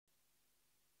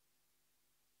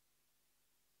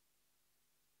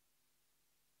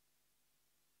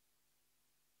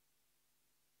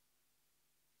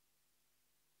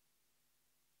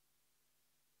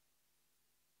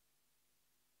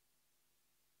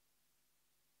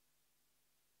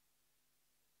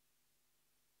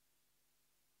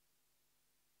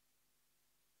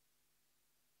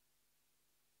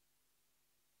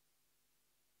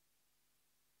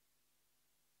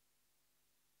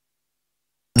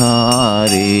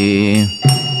Bihari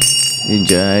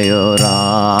Jayo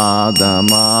Radha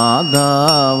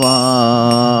Madhava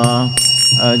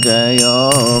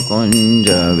Jayo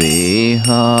Kunja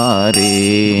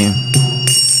Vihari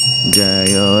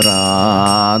Jayo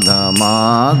Radha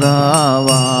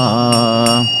Madhava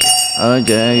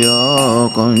Jayo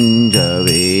Kunja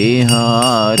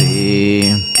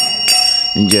Vihari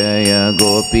Jaya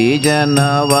Gopi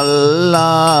Jana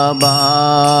Vallabha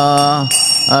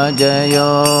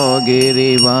Jayo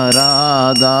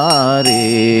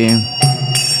Girivaradari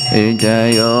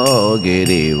Jayo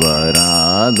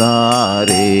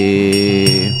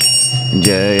Girivaradari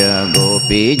Jaya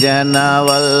Gopi Jana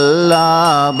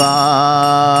Vallabha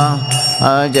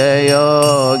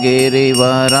Jayo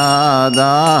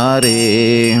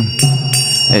Girivaradari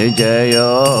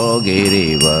Jayo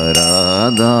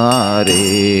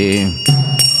Girivaradari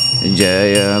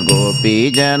Jaya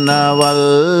Gopi Jana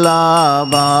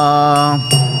Vallabha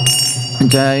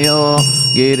Jayo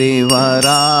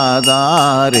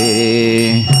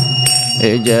Girivaradari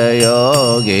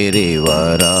Jayo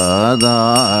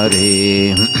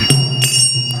Girivaradari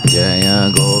Jaya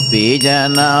Gopi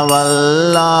Jana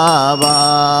Vallabha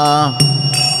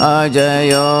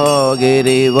Jayo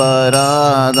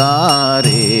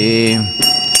Girivaradari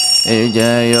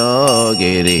Jayo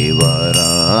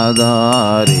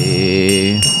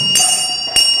Girivaradari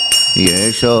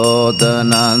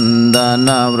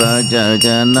Yashodanandana Vraja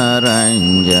Jana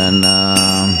Ranjana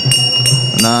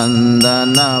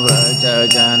Nandana Vraja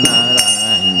Jana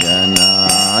Ranjana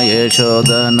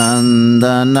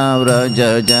Yashodanandana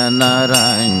Vraja Jana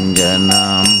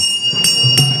Ranjana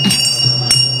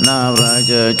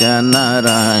Navraja Jana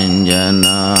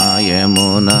Ranjana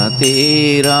Yamuna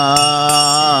Tira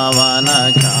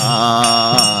Vanachari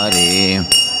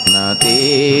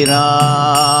Natira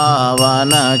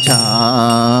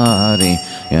Vanachari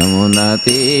Yamuna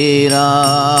Tira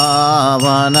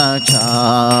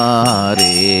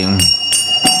Vanachari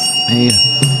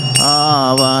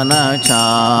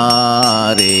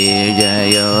Avanachari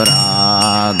Jaya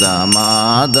Radha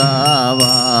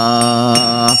Madhava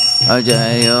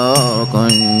Jayo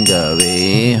Kunja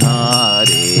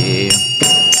Vihari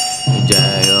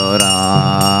Jayo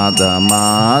Radha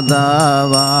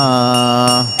Madhava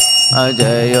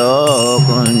Jayo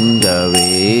Kunja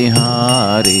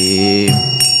Vihari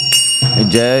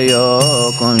Jayo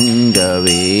Kunja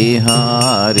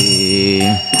Vihari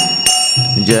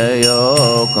Jayo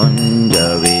Kunja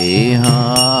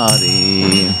Vihari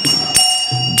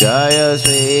Jaya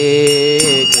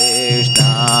Sri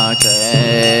Krishna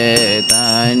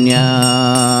Chaitanya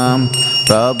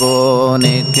Prabhu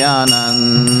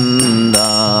Nityananda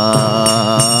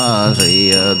Sri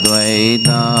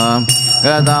Advaita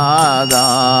Gadadhar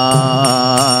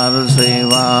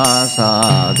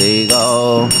Srivasadi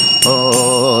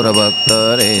Gaur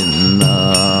Bhaktarinda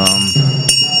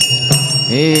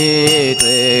Hare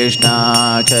Krishna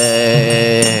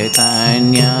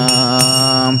Chaitanya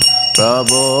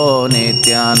Prabhu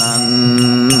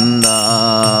Nityananda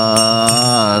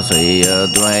Sri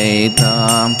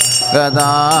Advaita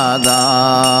Gadadhar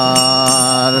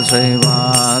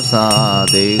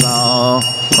Srivasadi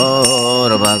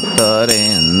Gaur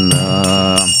Bhaktarinda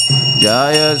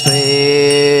Jaya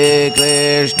Sri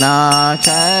Krishna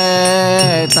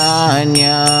Chaitanya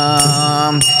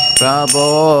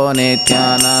Prabhu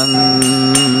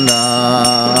Nityananda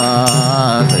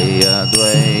Sri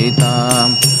Advaita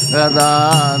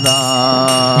Gadadhar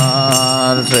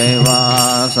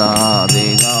Srivasadi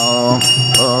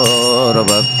Gaur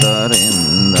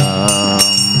Bhaktarinda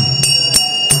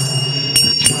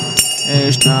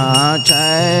Krishna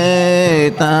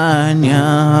Chaitanya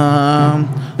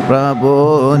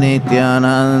Prabhu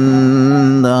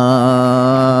Nityananda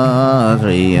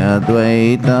Sri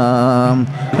Advaita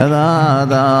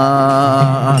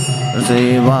Gadadhar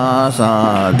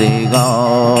Srivasadi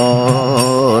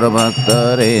Gaur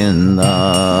Bhaktarinda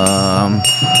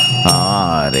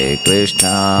Hare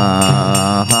Krishna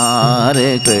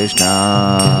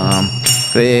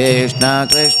Krishna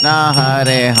Krishna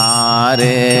Hare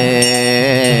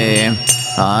Hare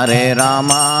Hare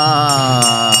Rama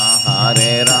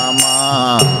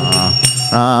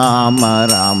Rama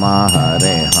Rama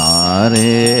Hare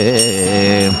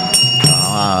Hare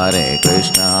Hare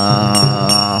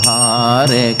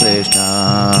Krishna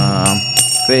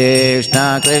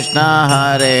Krishna Krishna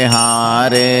Hare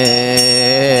Hare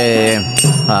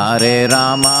Hare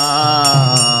Rama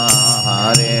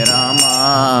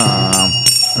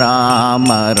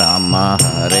Rama Rama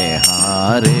Hare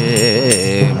Hare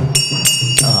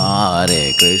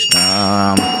Hare Krishna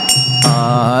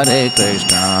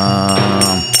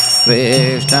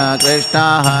Krishna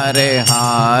Krishna Hare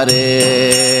Hare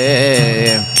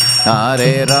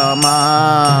Hare Rama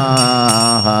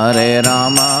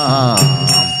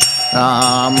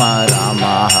Rama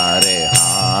Rama Hare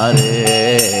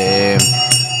Hare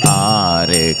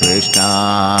Hare Krishna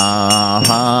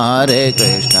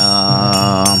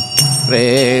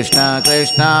Krishna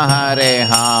Krishna Hare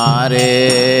Hare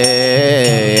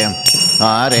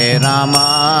Hare Rama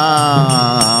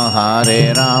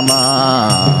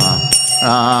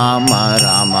Rama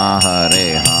Rama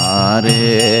Hare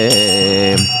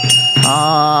Hare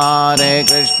Hare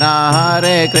Krishna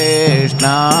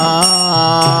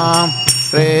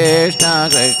Krishna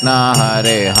Krishna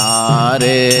Hare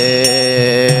Hare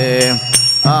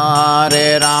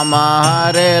Hare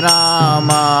Rama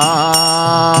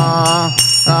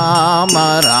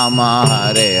Rama Rama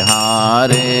Hare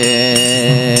Hare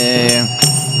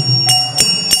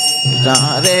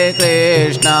Hare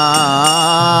Krishna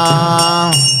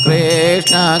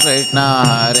Krishna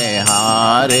Hare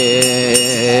Hare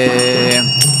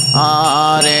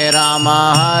Hare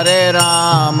Rama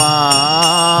Rama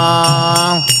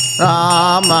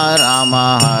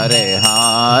Rama Hare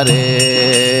Hare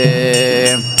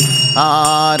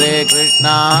Hare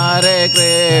Krishna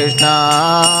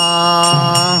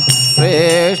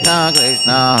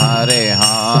Krishna Hare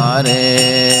Hare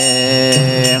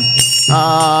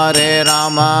Hare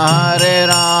Rama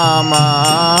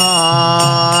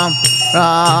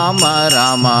Rama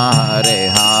Rama Hare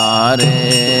Hare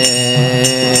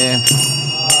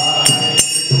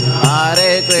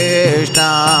Hare Krishna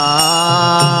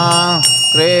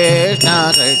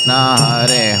Krishna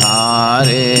Hare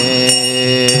Hare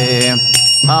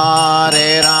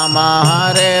Hare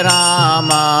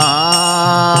Rama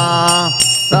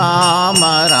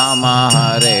Rama Rama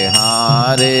Hare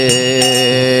Hare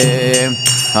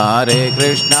Hare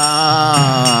Krishna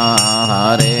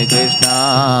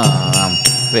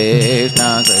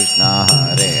Krishna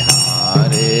Hare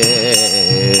Hare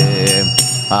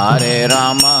Hare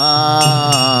Rama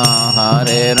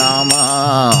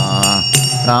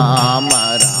Rama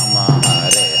Rama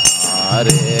Hare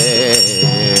Hare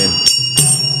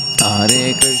Hare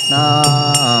Krishna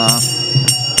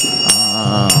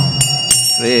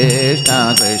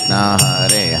Krishna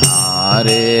Hare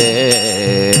Hare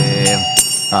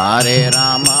Hare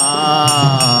Rama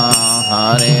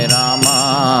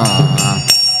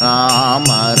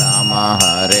Rama Rama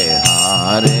Hare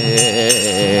Hare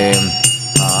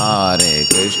Hare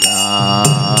Krishna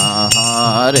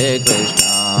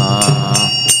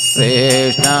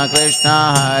Krishna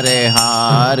Hare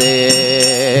Hare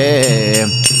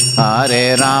Hare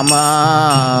Rama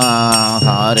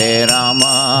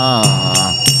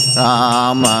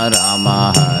Rama Rama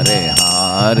Hare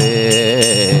Hare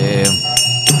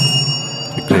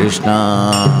Krishna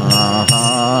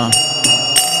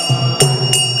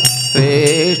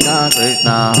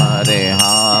Hare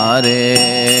Hare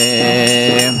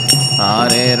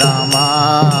Hare Rama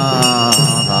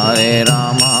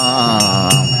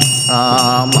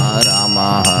Rama Rama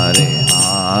Hare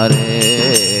Hare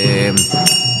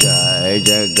Jai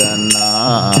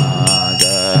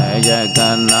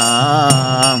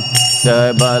Jagannath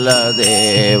Jai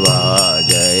Baladeva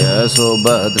Jaya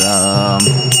Subhadra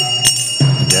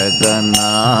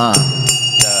Jagannath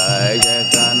Jai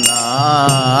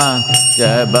Jagannath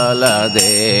Jai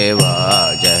Baladeva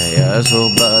Jaya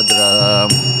Subhadra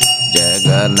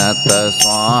Jagannatha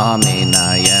Swami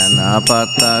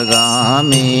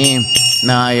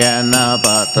Nayana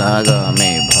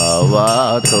Patagami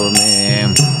Bhavatu Me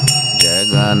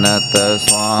Jagannatha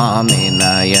Swami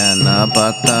Nayana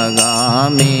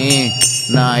Patagami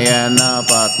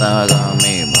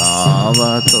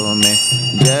Bhavatu Me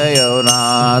Jaya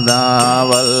Radha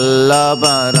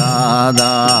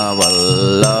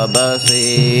Vallabha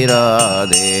Sri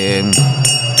Radhe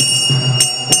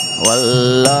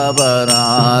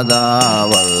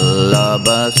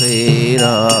Vallabha Sri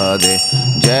Radhe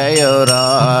Jaya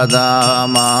Radha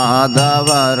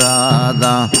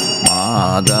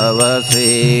Madhava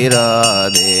Sri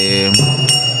Radhe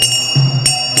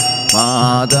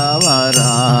Madhava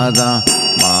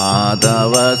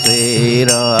Sri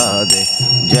Radhe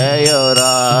Jaya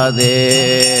Radhe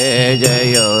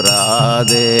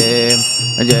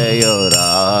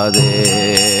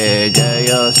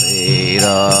Jaya Sri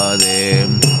Radhe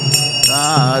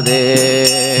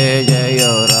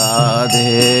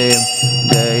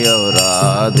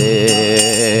Radhe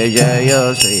Jaya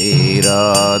Sri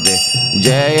Radhe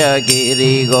Jaya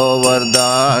Giri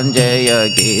Govardhan Jaya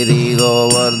Giri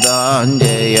Govardhan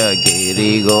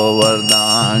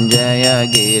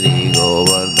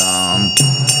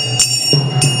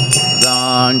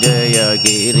Govardhan Jaya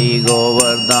Giri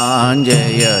Govardhan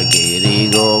Jaya Giri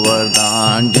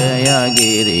Govardhan Jaya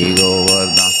Giri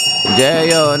Govardhan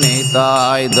Jaya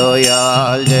Nitai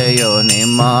Doyal Jaya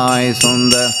Nimai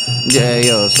Sundar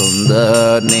Jaya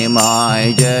Sundar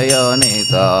Nimai Jaya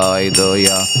Nitai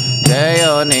Doyal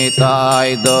Jaya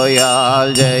Nitai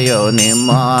Doyal Jaya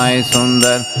Nimai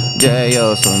Sundar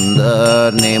Jaya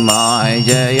Sundar Nimai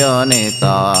Jaya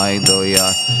Nitai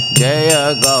Doyal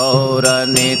Jaya Gaura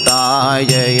Nitai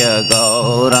Jaya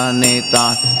Gaura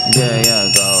Nitai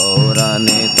Jaya Gaura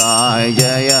Nitai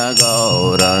Jaya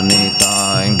Gaura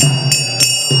Nitai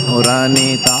Gaura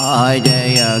Nitai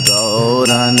Jaya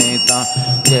Gaura Nitai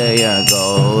Jaya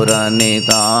Gaura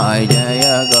Nitai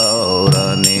Jaya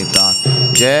Gaura Nitai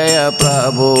Jaya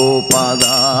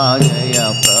Prabhupada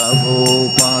Jaya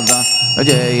Prabhupada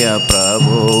Jaya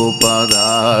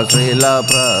Prabhupada Srila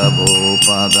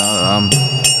Prabhupada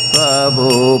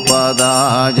Prabhupada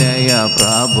Jaya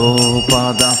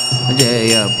Prabhupada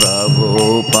Jaya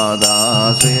Prabhupada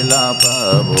Srila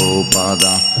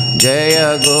Prabhupada Jaya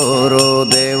Guru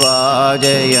Deva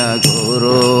Jaya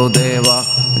Guru Deva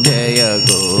Jaya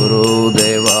Guru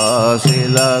Deva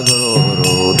Srila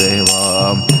Guru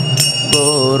Deva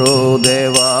Guru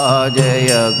Deva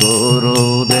Jaya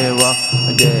Guru Deva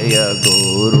Jaya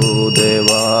Guru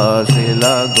Deva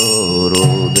Srila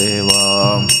Guru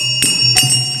Deva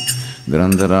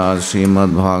ग्रंथराज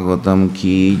Shrimad Bhagavatam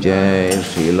की जय,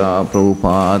 श्रीला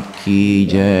प्रभुपाद की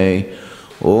जय।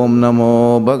 ओम नमो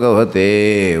भगवते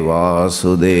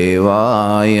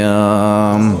वासुदेवाय,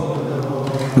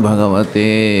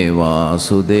 भगवते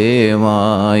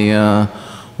वासुदेवाय।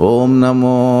 ओम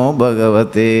नमो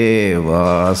भगवते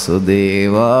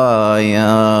वासुदेवाय,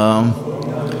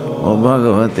 ओ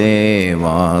भगवते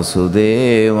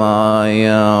वासुदेवाय।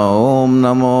 ओम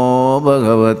नमो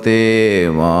भगवते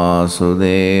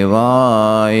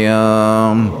वासुदेवाय,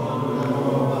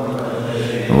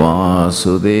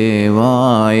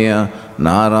 वासुदेवाय।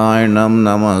 नारायणं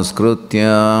नमस्कृत्य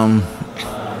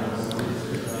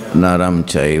नरं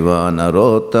चैव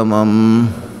नरोत्तमं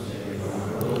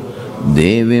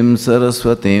देवीं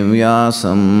सरस्वतीं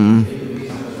व्यासं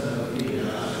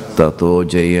ततो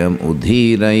जयम्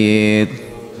उदीरयेत्।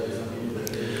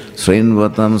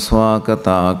 शृण्वतं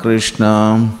स्वाकथा कृष्ण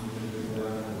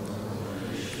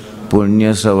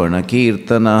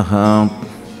पुण्यश्रवणकीर्तनः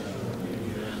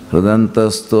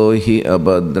हृदन्तस्थो हि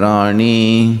अभद्राणि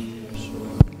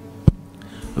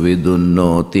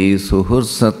विदुन्नोति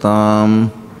सुहृत्सताम्।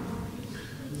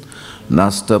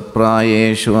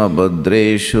 नष्टप्रायेषु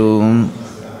अभद्रेषु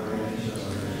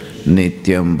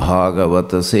नित्यं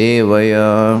भागवत सेवया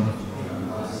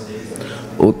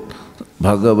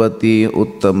Bhagwati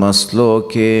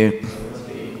उत्तमश्लोके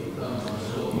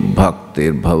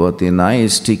भक्तिर्भवति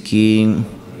नैष्टिकी।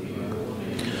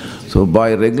 So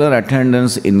by regular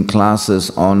attendance in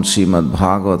classes on Srimad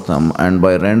Bhagavatam and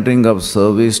by rendering of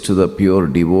service to the pure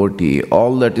devotee,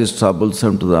 all that is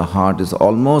troublesome to the heart is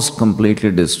almost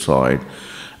completely destroyed,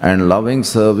 and loving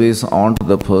service onto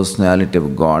the personality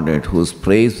of Godhead, whose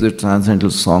praise with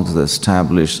transcendental songs is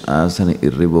established as an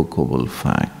irrevocable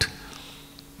fact.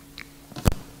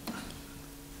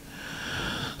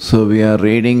 So we are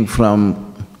reading from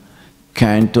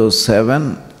Canto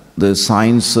 7, The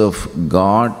Signs of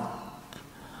God,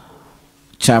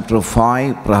 Chapter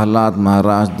 5, Prahlad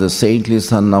Maharaj, the saintly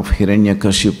son of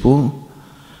Hiranyakashipu,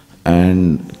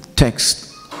 and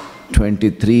text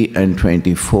 23 and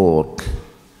 24.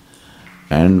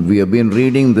 And we have been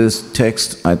reading this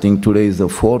text, I think today is the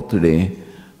fourth day,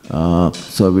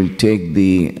 so we'll take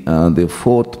the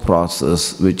fourth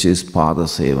process, which is Pada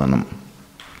Sevanam.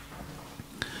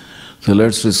 So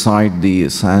let's recite the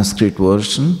Sanskrit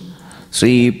version.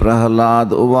 Sri Prahlad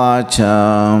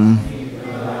Uvacha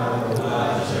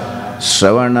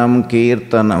Shravanam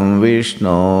Kirtanam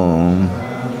Vishnu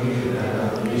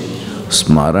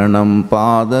Smaranam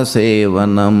Pada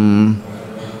Sevanam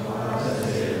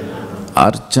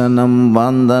Archanam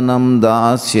Vandanam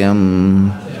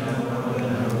Dasyam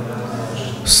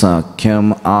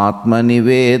Sakhyam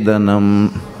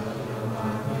Atmanivedanam.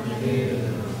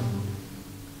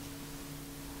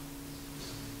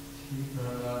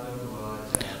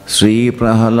 Sri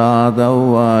Prahlada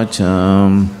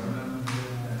Uvacha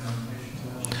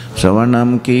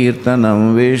Shravanam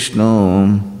Kirtanam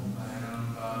Vishnu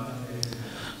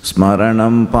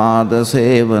Smaranam Pada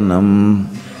Sevanam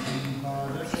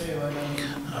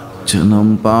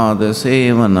Chanam Pada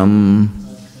Sevanam.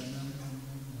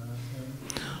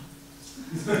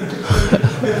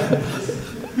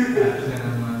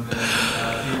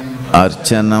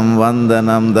 Archanam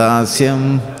Vandanam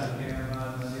Dasyam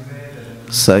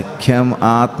Sakhyam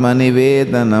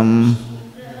Atmanivedanam.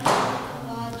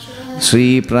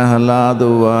 Sri Prahlada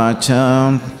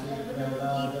Uvacha.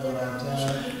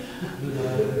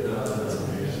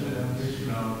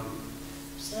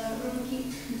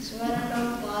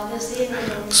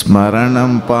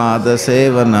 Smaranam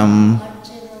Padasevanam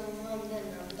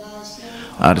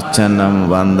Archanam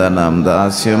Vandanam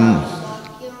Dasyam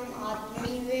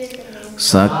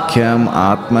Sakhyam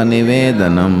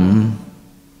Atmanivedanam.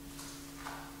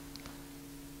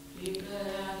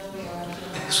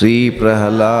 Sri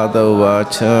Prahlada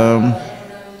Uvacha.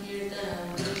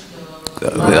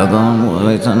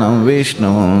 Vedam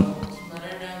Vishnu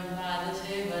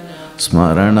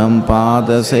Smaranam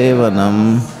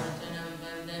Padasevanam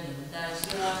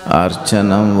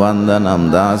Archanam Vandanam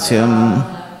Dasyam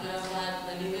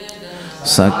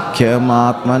Sakhyam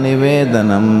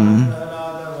Atmanivedanam.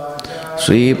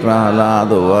 Sri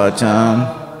Prahlada Uvacha.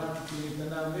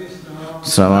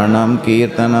 Sravanam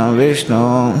Kirtanam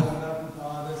Vishnu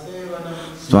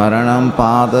Smaranam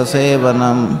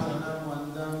Padasevanam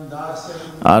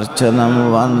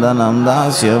Archanam Vandanam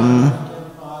Dasyam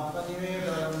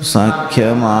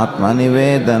Sakhyam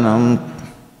Atmanivedanam.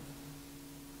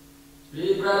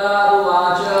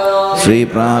 Sri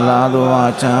Prahlada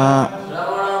Uvacha.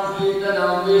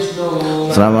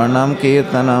 Sravanam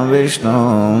Kirtanam Vishnu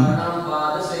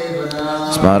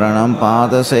Smaranam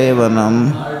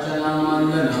Padasevanam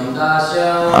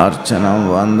Archanam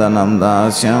Vandanam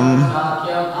Dasyam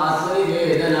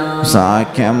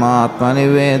Sakhyam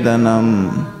Atmanivedanam.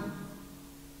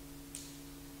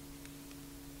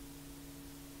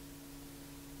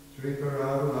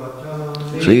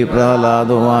 Sri Prahlada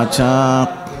Uvacha.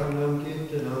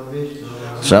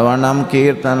 Shravanam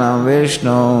Kirtanam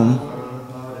Vishnu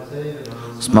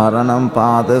Smaranam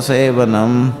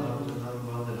Padasevanam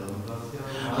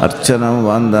Archanam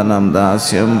Vandanam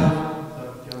Dasyam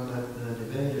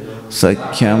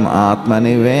Sakhyam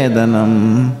Atmanivedanam.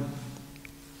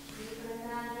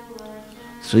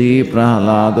 Sri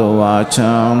Prahlada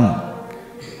Uvacha.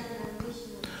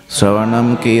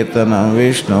 Shravanam Kirtanam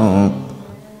Vishnu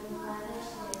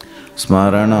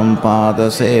Smaranam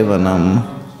Padasevanam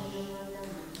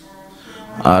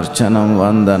Archanam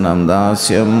Vandanam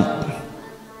Dasyam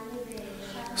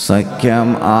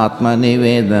Sakhyam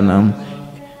Atmanivedanam.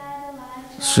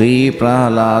 Sri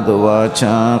Prahlada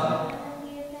Uvacha.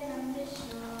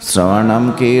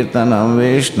 Shravanam Kirtanam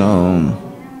Vishnu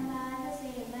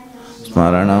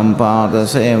Smaranam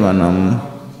Padasevanam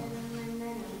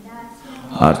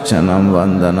Archanam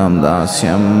Vandanam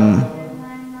Dasyam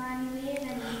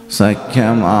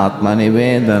Sakhyam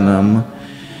Atmanivedanam.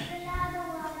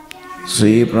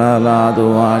 Sri Prahlada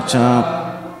Uvacha.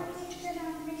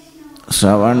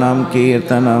 Shravanam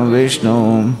Kirtanam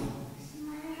Vishnu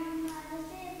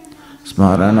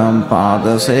Smaranam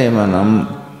Padasevanam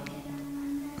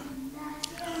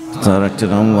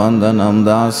Archanam Vandanam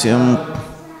Dasyam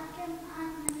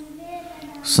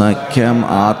Sakhyam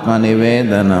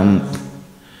Atmanivedanam.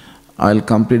 I'll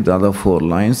complete the other 4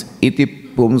 lines. Iti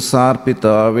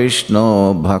Pumsarpita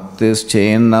Vishnu Bhaktis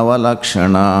Chenava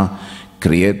Lakshana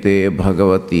Kriyate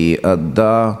Bhagavati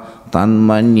Adda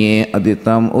Tanmanye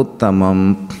Aditam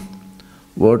Uttamam.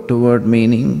 Word to word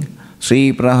meaning.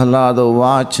 Sri Prahlada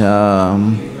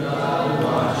Uvacha.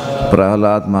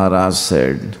 Prahlad Maharaj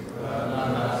said,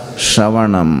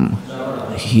 Shravanam,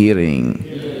 hearing,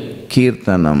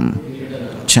 Kirtanam,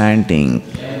 chanting,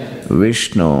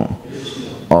 Vishnu,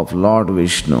 of Lord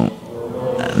Vishnu,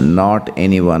 not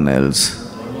anyone else.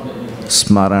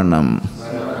 Smaranam,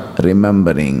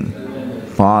 remembering,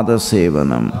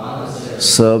 Padasevanam,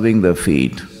 serving the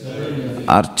feet,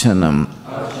 Archanam,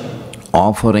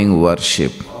 offering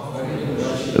worship,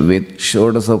 with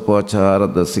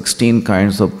Shodasopachara, the 16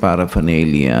 kinds of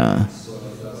paraphernalia,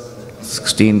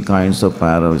 16 kinds of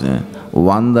paraphernalia,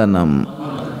 Vandanam,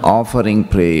 offering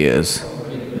prayers,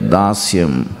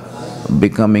 Dasyam,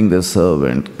 becoming the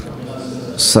servant,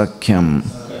 Sakhyam,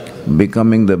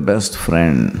 becoming the best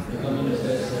friend,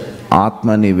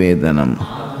 Atmanivedanam,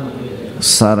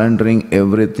 surrendering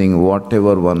everything,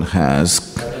 whatever one has,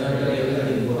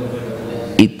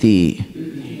 Iti,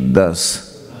 thus,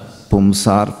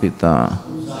 Pumsarpita,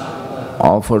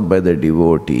 offered by the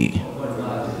devotee,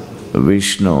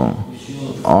 Vishnu,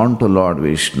 unto Lord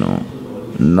Vishnu,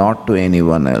 not to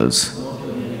anyone else,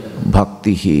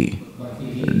 Bhaktihi,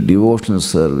 devotional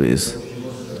service,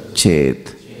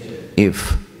 Chet,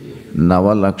 if,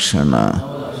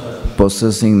 Navalakshana,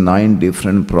 possessing 9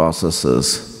 different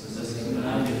processes,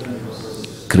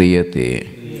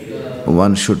 Kriyate,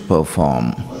 one should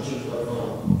perform,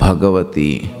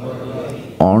 Bhagavati,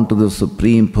 onto the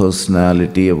Supreme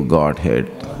Personality of Godhead,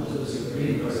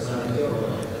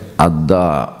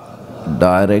 Adda,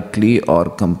 directly or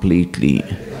completely.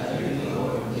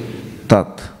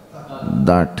 Tat,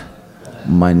 that,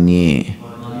 manye,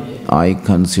 I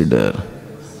consider,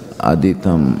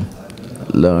 aditam,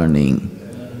 learning,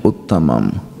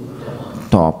 uttamam,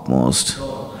 topmost.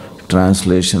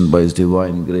 Translation by His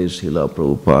Divine Grace Srila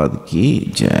Prabhupada ki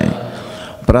Jai.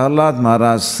 Prahlad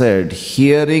Maharaj said,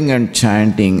 hearing and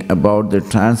chanting about the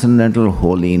transcendental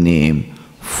holy name,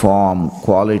 form,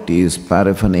 qualities,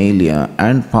 paraphernalia,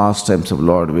 and pastimes of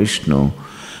Lord Vishnu,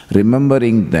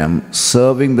 remembering them,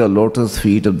 serving the lotus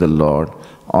feet of the Lord,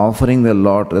 offering the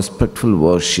Lord respectful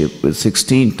worship with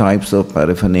 16 types of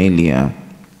paraphernalia,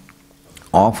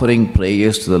 offering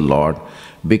prayers to the Lord,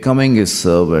 becoming His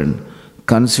servant,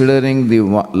 considering the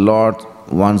Lord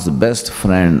one's best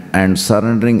friend and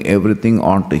surrendering everything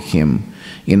onto Him.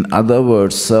 In other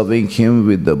words, serving Him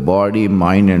with the body,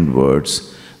 mind and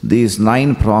words. These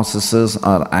 9 processes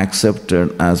are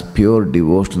accepted as pure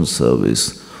devotional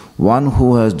service. One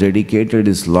who has dedicated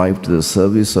his life to the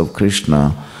service of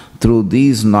Krishna through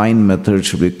these 9 methods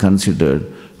should be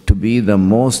considered to be the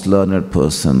most learned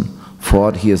person,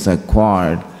 for he has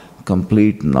acquired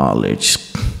complete knowledge.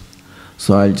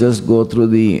 So I'll just go through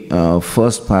the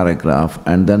first paragraph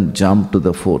and then jump to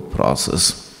the 4th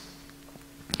process.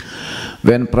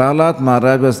 When Prahlad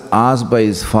Maharaj was asked by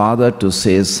his father to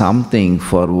say something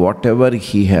for whatever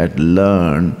he had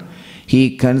learned,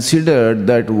 he considered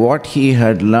that what he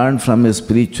had learned from his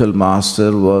spiritual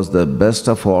master was the best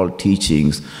of all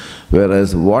teachings,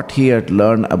 whereas what he had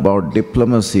learned about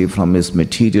diplomacy from his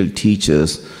material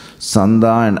teachers,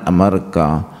 Sanda and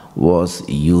Amarka, was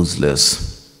useless.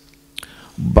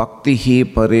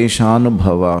 Bhaktihi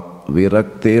pareshanubhava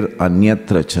viraktir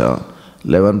anyatracha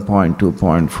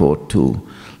 11.2.42.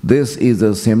 This is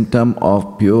a symptom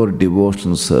of pure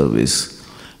devotional service.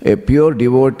 A pure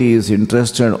devotee is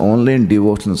interested only in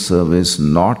devotional service,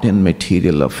 not in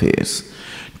material affairs.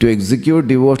 To execute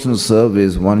devotional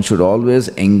service, one should always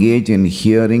engage in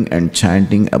hearing and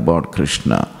chanting about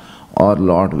Krishna or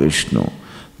Lord Vishnu.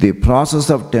 The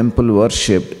process of temple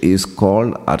worship is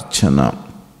called archana.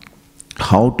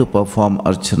 How to perform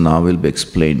archana will be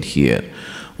explained here.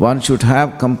 One should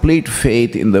have complete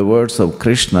faith in the words of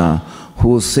Krishna,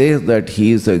 who says that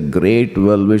he is a great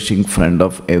well-wishing friend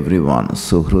of everyone.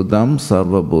 Suhrudam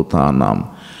sarva bhutanam.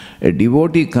 A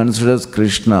devotee considers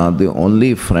Krishna the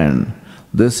only friend.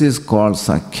 This is called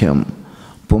Sakhyam.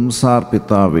 Pumsar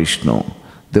Pita Vishnu.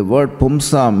 The word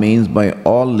Pumsa means by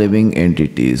all living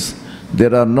entities.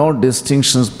 There are no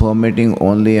distinctions permitting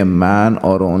only a man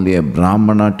or only a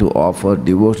Brahmana to offer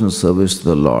devotional service to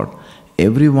the Lord.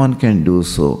 Everyone can do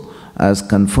so, as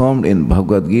confirmed in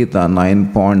Bhagavad Gita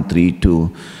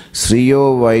 9.32.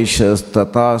 Sriyo Vaishas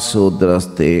Tata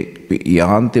Sudraste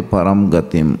Yanti Param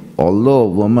Gatim. Although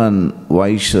women,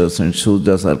 Vaishyas and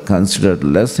Shudras are considered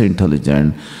less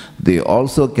intelligent, they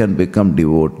also can become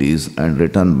devotees and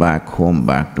return back home,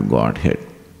 back to Godhead.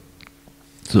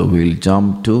 So we'll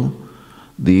jump to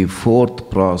the 4th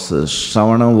process.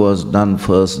 Shravana was done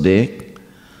first day.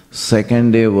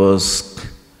 Second day was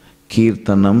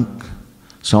Kirtanam.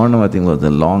 Shravanam, I think, was the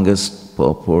longest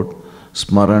purport.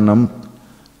 Smaranam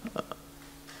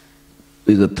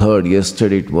is the 3rd.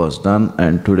 Yesterday it was done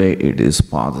and today it is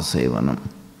Padasevanam.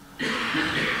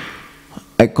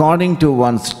 According to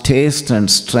one's taste and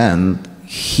strength,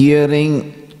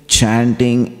 hearing,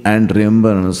 chanting and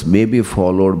remembrance may be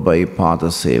followed by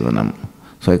Padasevanam.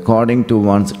 So according to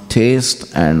one's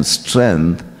taste and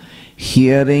strength,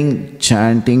 hearing,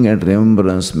 chanting and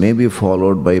remembrance may be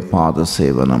followed by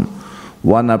Padasevanam.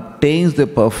 One obtains the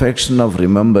perfection of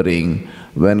remembering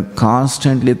when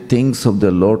constantly thinks of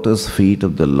the lotus feet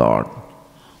of the Lord.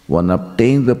 One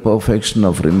obtains the perfection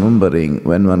of remembering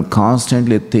when one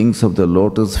constantly thinks of the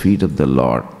lotus feet of the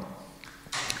Lord.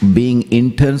 Being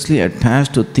intensely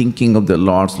attached to thinking of the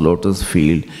Lord's lotus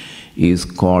feet is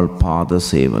called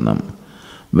Padasevanam.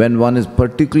 When one is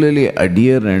particularly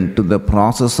adherent to the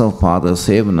process of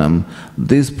Padasevanam,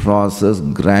 this process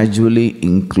gradually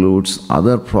includes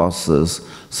other processes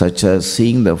such as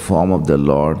seeing the form of the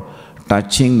Lord,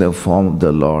 touching the form of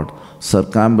the Lord,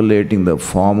 circumambulating the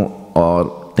form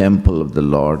or temple of the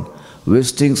Lord,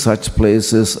 visiting such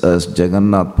places as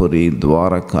Jagannath Puri,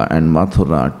 Dwaraka and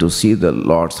Mathura to see the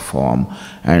Lord's form,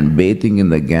 and bathing in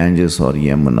the Ganges or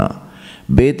Yamuna.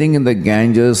 Bathing in the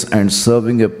Ganges and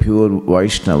serving a pure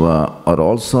Vaishnava are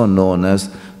also known as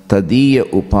Tadiya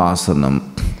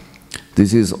Upasanam.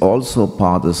 This is also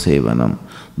Padasevanam.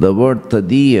 The word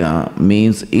Tadiya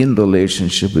means in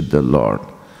relationship with the Lord.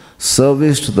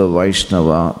 Service to the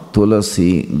Vaishnava,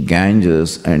 Tulasi,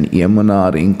 Ganges and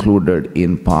Yamuna are included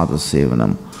in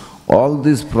Padasevanam. All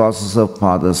these processes of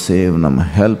Padasevanam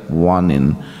help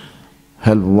one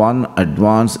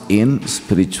advance in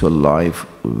spiritual life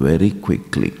very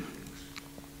quickly.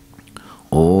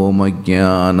 Om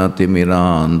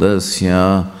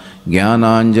Ajnanatimirandasya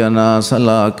Jnananjana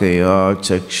Salakaya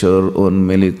Chakshur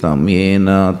Unmilitam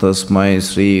Yena Tasmai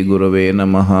Sri Gurave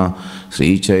Namaha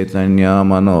Sri Chaitanya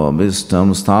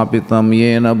Manobhistam Sthapitam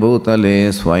Yena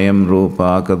Bhutale Swayam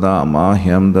Rupa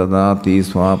Kadamahyam Dadati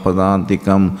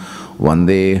Swapadantikam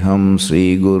Vandeham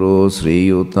Sri Guru Sri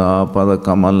Yuta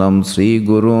Padakamalam Sri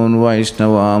Gurun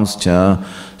Vaishnavamscha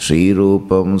Sri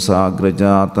Rupam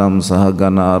Sagrajatam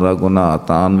Sahagana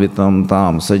Raghunathanvitam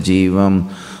Tam Sajivam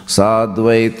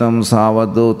Sadvaitam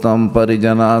Savadutam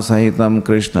Parijana Sahitam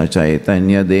Krishna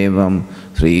Chaitanya Devam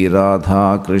Sri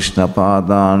Radha Krishna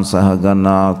Padan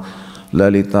Sahagana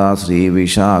Lalita Sri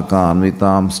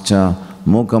Vishakhanvitamscha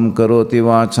Mukam Karoti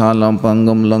Vachalam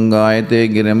Pangam Langayate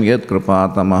Giram Yat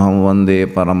Kripatamaham Vande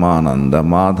Paramananda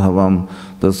Madhavam,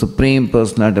 the Supreme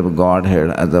Personality of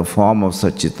Godhead as a form of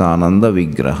Satchitananda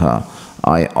Vigraha.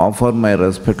 I offer my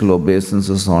respectful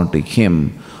obeisances unto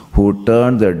Him who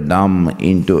turned the dumb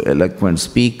into eloquent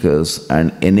speakers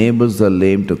and enables the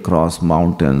lame to cross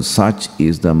mountains. Such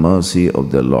is the mercy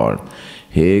of the Lord.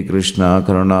 Hare Krishna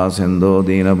Karuna Sindho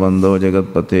Dinabandho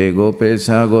Jagatpate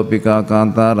Gopesha Gopika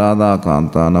Kanta Radha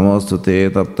Kanta Namostute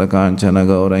Tapta Kanchana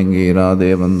Gaurangi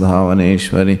Radhe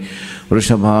Bandhavaneshwari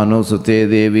Vrishabhanu Sute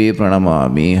Devi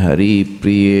Pranamami Hari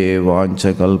Priye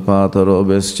Vancha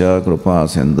Kalpatarobhascha Krupa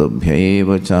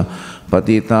Sindhubhyaevacha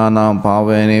Patitanam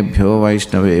Pavanebhyo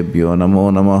Vaishnavebhyo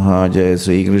Namo Namaha Jai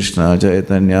Sri Krishna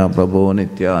Chaitanya Prabhu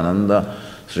Nityananda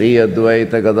Sri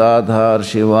Advaita Gadadhar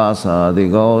Shivasadi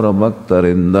Gaura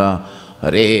Bhaktarinda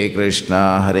Hare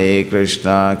Krishna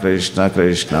Krishna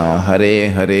Krishna Hare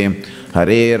Hare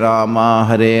Hare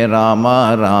Rama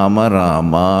Rama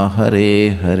Rama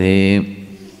Hare Hare.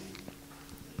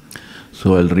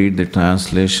 So I'll read the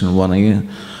translation one again.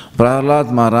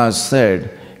 Prahlad Maharaj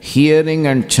said, hearing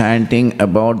and chanting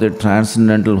about the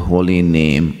transcendental holy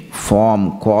name,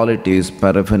 form, qualities,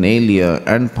 paraphernalia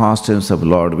and pastimes of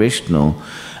Lord Vishnu,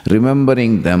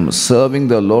 remembering them, serving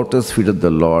the lotus feet of the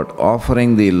Lord,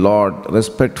 offering the Lord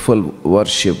respectful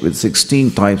worship with 16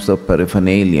 types of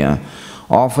paraphernalia,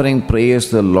 offering prayers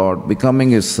to the Lord, becoming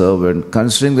His servant,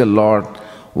 considering the Lord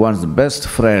one's best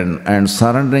friend and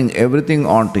surrendering everything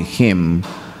onto Him.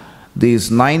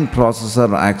 These 9 processes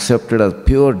are accepted as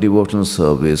pure devotional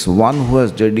service. One who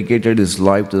has dedicated his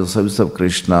life to the service of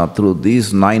Krishna through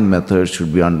these 9 methods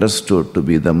should be understood to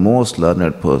be the most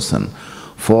learned person,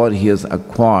 for he has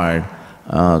acquired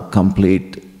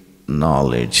complete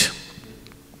knowledge.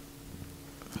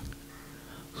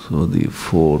 So the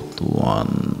 4th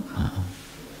one.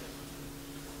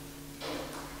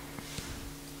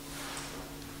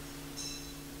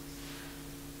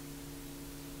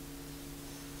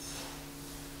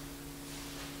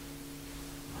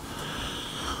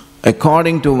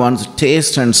 According to one's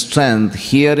taste and strength,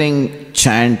 hearing,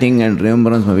 chanting and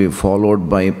remembrance may be followed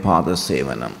by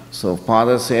Padasevanam. So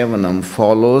Padasevanam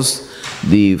follows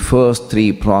the first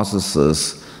 3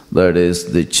 processes, that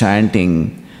is the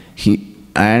chanting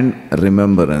and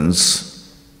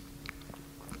remembrance.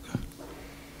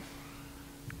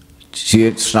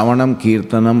 Shravanam,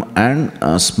 Kirtanam and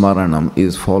Smaranam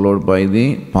is followed by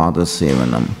the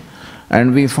Padasevanam.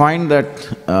 And we find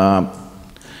that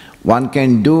one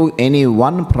can do any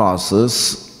one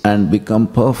process and become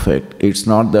perfect. It's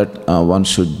not that one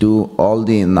should do all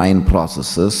the 9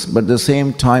 processes, but at the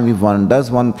same time, if one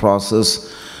does one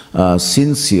process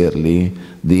sincerely,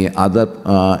 the other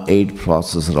 8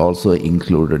 processes are also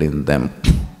included in them.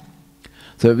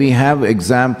 So we have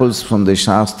examples from the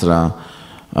Shastra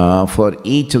for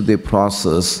each of the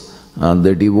process,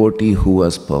 the devotee who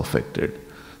has perfected.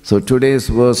 So today's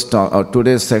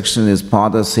section is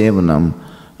Padasevanam.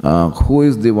 Who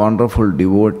is the wonderful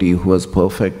devotee who has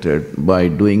perfected by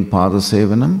doing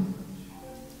Padasevanam?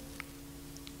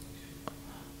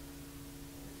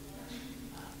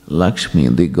 Lakshmi,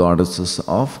 the goddesses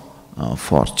of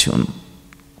fortune.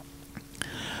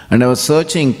 And I was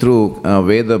searching through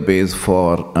Veda base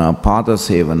for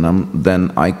Padasevanam,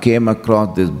 then I came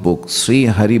across this book, Sri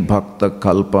Hari Bhakta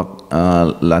Kalpa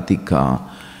Latika,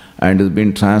 and it's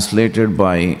been translated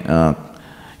by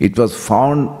it was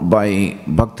found by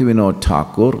Bhaktivinoda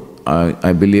Thakur.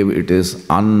 I believe it is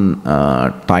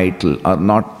untitled, or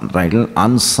not titled,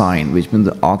 unsigned, which means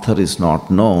the author is not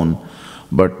known.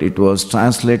 But it was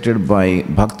translated by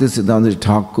Bhaktisiddhanta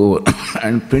Thakur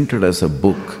and printed as a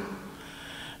book.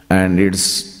 And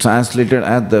it's translated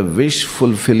as the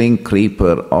wish-fulfilling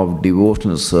creeper of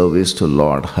devotional service to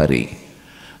Lord Hari.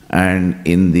 And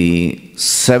in the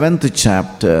 7th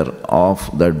chapter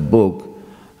of that book,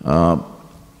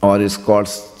 or it's called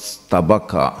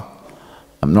Stabaka.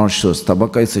 I'm not sure.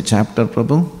 Stabaka is a chapter,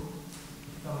 Prabhu?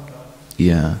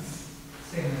 Yeah.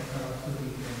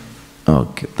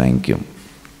 Okay, thank you.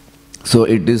 So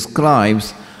it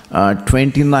describes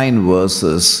 29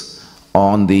 verses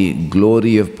on the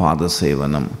glory of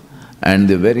Padasevanam. And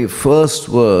the very first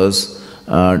verse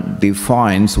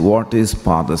defines what is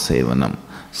Padasevanam.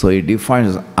 So it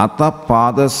defines Ata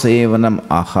Padasevanam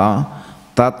Aha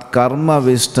Tat Karma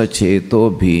Vista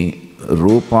Cheto Bhi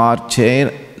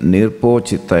Ruparcher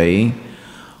Nirpochitai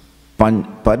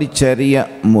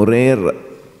Paricharya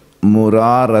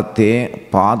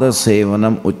Murarate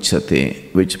Padasevanam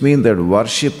Uchate, which means that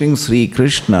worshipping Sri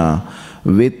Krishna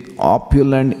with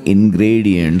opulent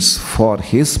ingredients for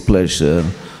his pleasure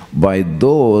by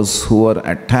those who are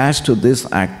attached to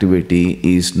this activity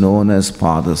is known as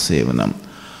Padasevanam.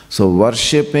 So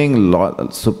worshipping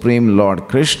Supreme Lord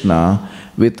Krishna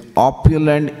with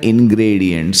opulent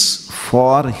ingredients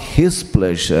for his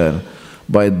pleasure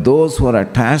by those who are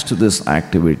attached to this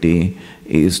activity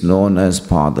is known as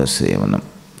Padasevanam.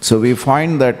 So we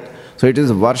find that, so it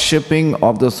is worshipping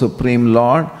of the Supreme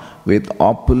Lord with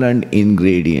opulent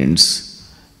ingredients.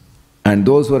 And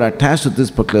those who are attached to this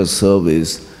particular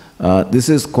service, this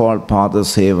is called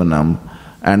Padasevanam.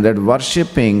 And that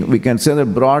worshipping, we can say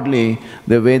that broadly,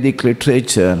 the Vedic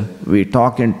literature, we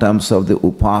talk in terms of the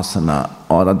upasana,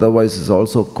 or otherwise is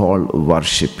also called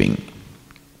worshipping,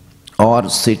 or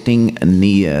sitting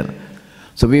near.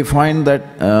 So we find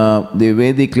that the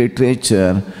Vedic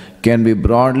literature can be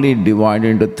broadly divided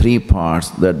into 3 parts,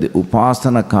 that the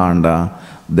Upasana Kanda,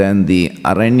 then the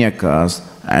Aranyakas,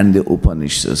 and the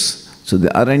Upanishads. So the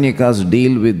Aranyakas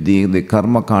deal with the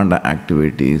Karma Kanda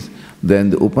activities,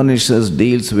 then the Upanishads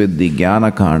deals with the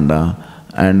Jnana Kanda,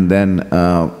 and then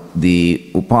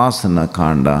the Upasana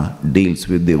Kanda deals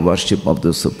with the worship of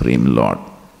the Supreme Lord.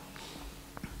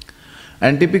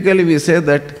 And typically we say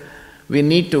that we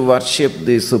need to worship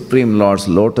the Supreme Lord's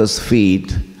lotus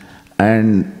feet,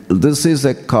 and this is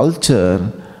a culture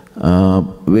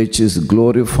which is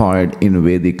glorified in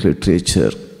Vedic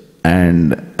literature.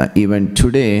 And even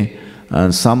today,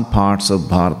 some parts of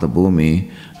Bharata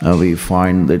Bhumi, we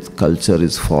find that culture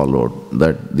is followed,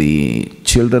 that the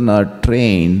children are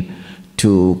trained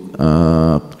to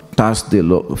touch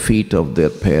the feet of their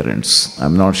parents.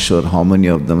 I'm not sure how many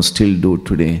of them still do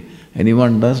today.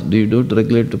 Anyone does? Do you do it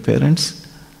regularly to parents?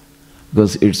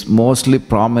 Because it's mostly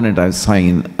prominent, I've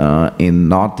seen, in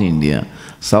North India.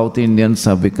 South Indians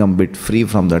have become a bit free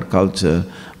from that culture,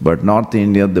 but North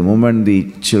India, the moment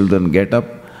the children get up,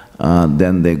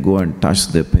 then they go and touch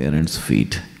their parents'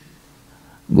 feet.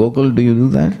 Gokul, do you do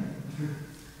that?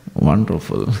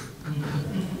 Wonderful.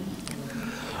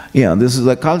 Yeah, this is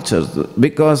the culture,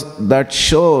 because that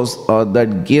shows or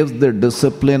that gives the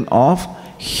discipline of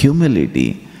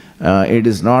humility. It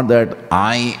is not that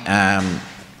I am,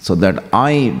 so that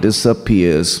I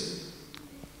disappears,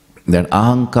 that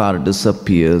ahankar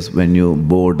disappears when you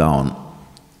bow down.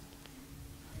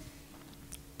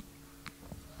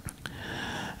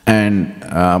 And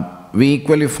we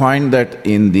equally find that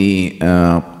in the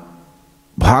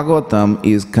Bhagavatam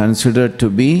is considered to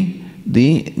be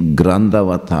the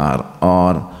Grandhavatar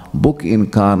or book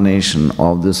incarnation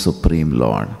of the Supreme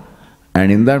Lord. And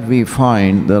in that we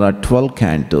find there are 12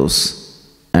 cantos,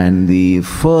 and the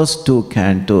first 2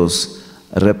 cantos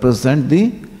represent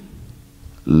the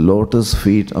lotus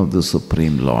feet of the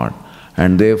Supreme Lord.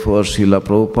 And therefore Srila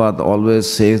Prabhupada always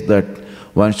says that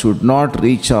one should not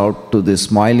reach out to the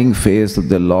smiling face of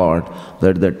the Lord,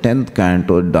 that the 10th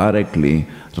canto directly,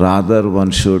 rather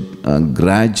one should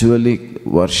gradually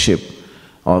worship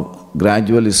or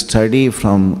gradually study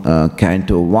from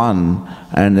canto 1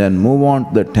 and then move on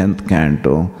to the 10th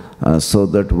canto so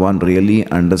that one really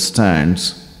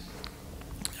understands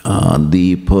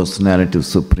the personality of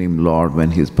Supreme Lord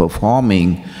when he is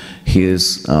performing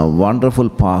his wonderful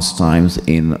pastimes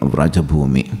in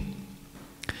Vrajabhumi.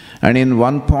 And in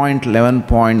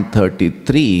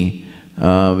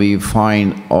 1.11.33 we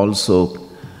find also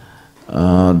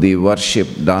the worship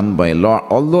done by Lord.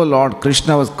 Although Lord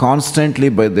Krishna was constantly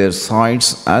by their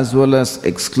sides as well as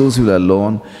exclusively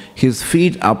alone, his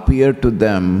feet appeared to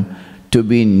them to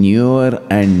be newer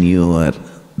and newer.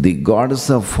 The goddess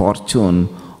of fortune,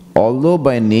 although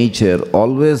by nature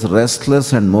always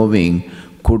restless and moving,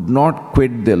 could not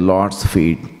quit the Lord's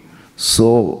feet.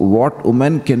 So what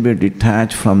woman can be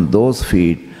detached from those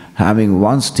feet, having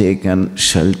once taken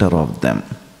shelter of them?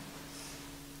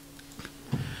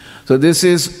 So this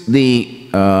is the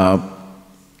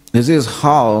this is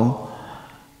how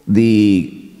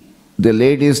the the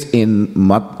ladies in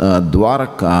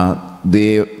Dwaraka,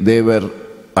 they were,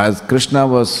 as Krishna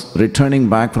was returning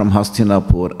back from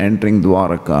Hastinapur, entering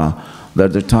Dwaraka,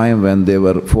 that's the time when they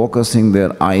were focusing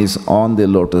their eyes on the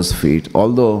lotus feet.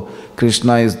 Although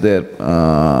Krishna is their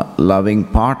loving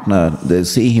partner, they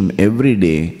see him every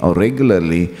day or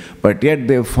regularly, but yet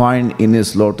they find in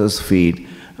his lotus feet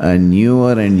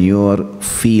newer and newer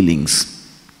feelings.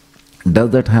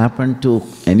 Does that happen to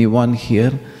anyone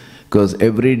here? Because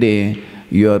every day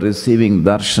you are receiving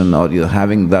darshan or you are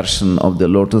having darshan of the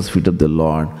lotus feet of the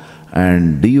Lord,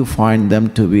 and do you find them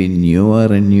to be newer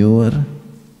and newer?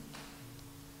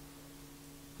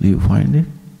 Do you find it?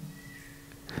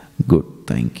 Good,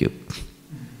 thank you.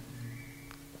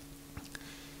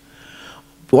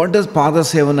 What does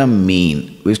Padasevana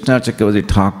mean? Vishnu Chakravarti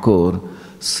Thakur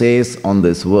says on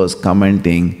this verse,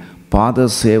 commenting,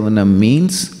 Padasevana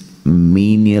means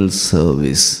menial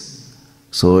service.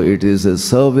 So it is a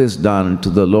service done to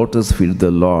the lotus feet of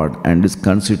the Lord and is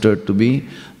considered to be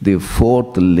the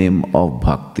fourth limb of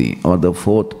bhakti or the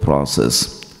fourth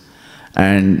process.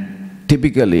 And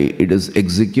typically it is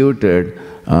executed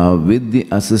with the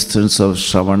assistance of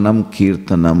Shravanam,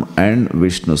 Kirtanam and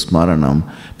Vishnu Smaranam,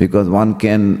 because one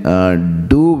can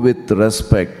do with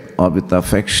respect or with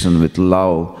affection, with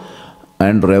love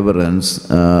and reverence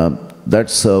that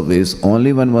service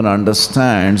only when one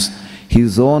understands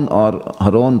his own or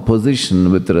her own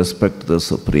position with respect to the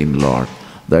Supreme Lord,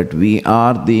 that we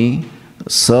are the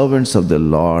servants of the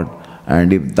Lord,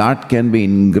 and if that can be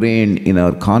ingrained in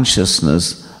our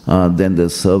consciousness, then the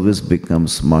service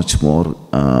becomes much more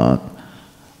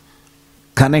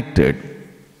connected.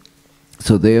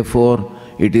 So therefore,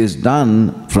 it is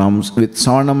done with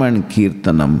Swarnam and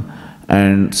Kirtanam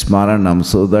and Smaranam,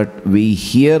 so that we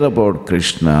hear about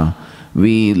Krishna,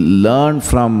 we learn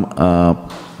from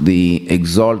the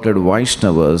exalted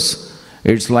Vaishnavas.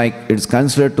 It's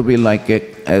considered to be like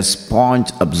a sponge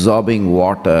absorbing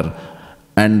water,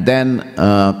 and then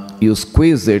you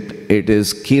squeeze it, it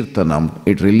is Kirtanam,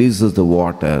 it releases the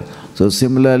water. So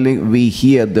similarly,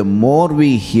 the more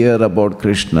we hear about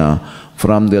Krishna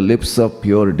from the lips of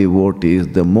pure devotees,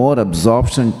 the more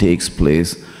absorption takes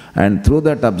place, and through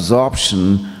that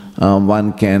absorption,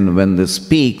 one can, when they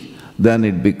speak, then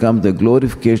it becomes the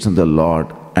glorification of the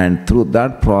Lord, and through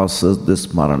that process, this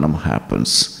Smaranam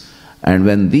happens. And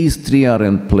when these three are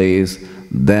in place,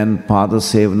 then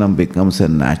Padasevanam becomes a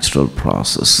natural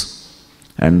process.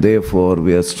 And therefore,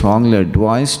 we are strongly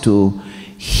advised to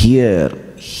hear,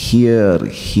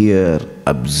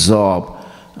 absorb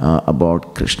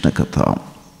about Krishna Katha.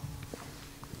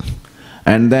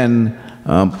 And then,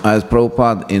 as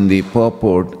Prabhupada in the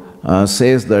purport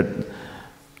says that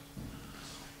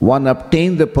one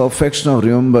obtains the perfection of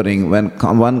remembering when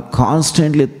one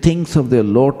constantly thinks of the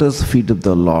lotus feet of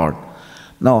the Lord.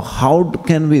 Now, how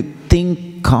can we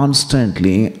think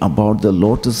constantly about the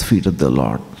lotus feet of the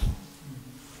Lord?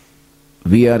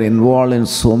 We are involved in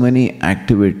so many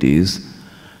activities,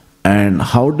 and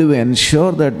how do we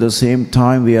ensure that at the same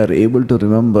time we are able to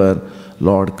remember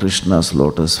Lord Krishna's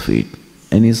lotus feet?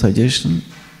 Any suggestion?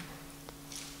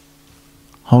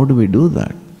 How do we do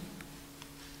that?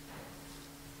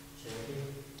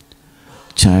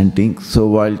 Chanting. So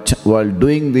while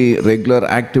doing the regular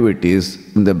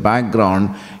activities in the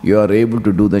background, you are able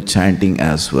to do the chanting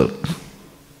as well.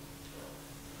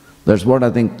 That's what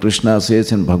I think Krishna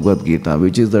says in Bhagavad Gita,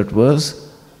 which is that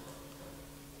verse,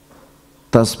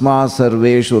 Tasma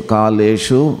sarveshu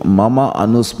kaleshu mama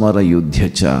anusmara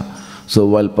yudhyacha. So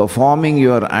while performing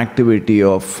your activity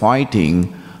of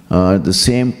fighting, at the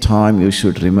same time you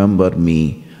should remember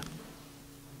me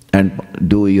and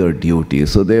do your duty.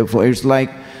 So therefore, it's like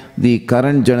the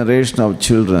current generation of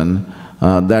children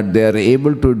that they are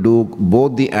able to do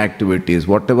both the activities,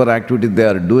 whatever activity they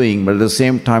are doing, but at the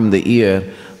same time in the ear,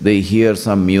 they hear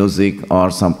some music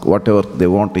or some whatever they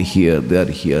want to hear, they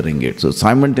are hearing it. So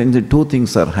simultaneously, two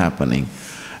things are happening.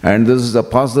 And this is a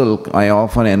puzzle I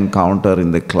often encounter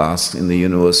in the class in the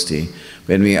university.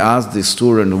 When we ask the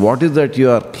student, what is that you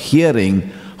are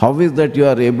hearing? How is that you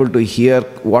are able to hear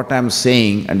what I am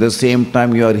saying at the same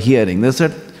time you are hearing? They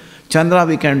said, Chandra,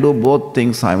 we can do both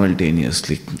things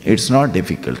simultaneously. It's not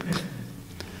difficult.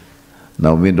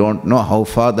 Now we don't know how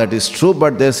far that is true,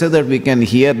 but they say that we can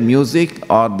hear music,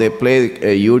 or they play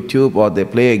a YouTube, or they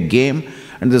play a game,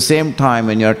 and at the same time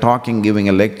when you are talking, giving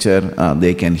a lecture,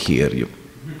 they can hear you.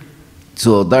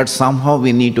 So that somehow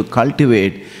we need to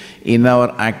cultivate in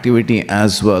our activity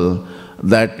as well,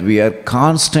 that we are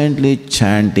constantly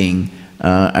chanting,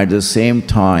 at the same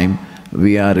time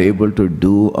we are able to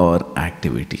do our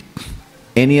activity.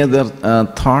 Any other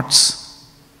thoughts?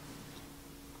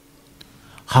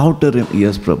 How to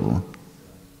yes, Prabhu?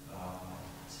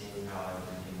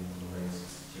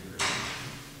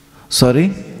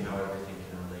 Sorry?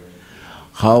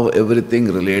 How everything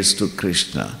relates to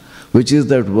Krishna. Which is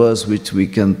that verse which we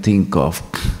can think of?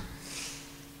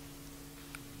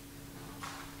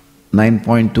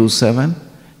 9.27?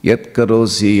 Yat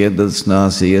karosi yad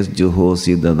asnasi yad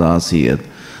juhosi dadasi yad.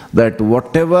 That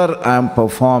whatever I am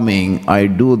performing, I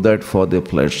do that for the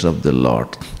pleasure of the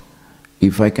Lord.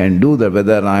 If I can do that,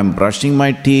 whether I am brushing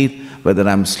my teeth, whether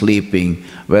I am sleeping,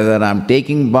 whether I am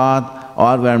taking bath,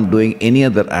 or when I am doing any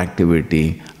other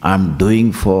activity, I am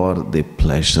doing for the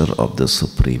pleasure of the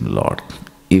Supreme Lord.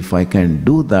 If I can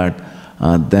do that,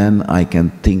 then I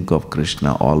can think of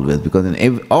Krishna always. Because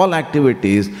in all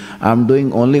activities, I am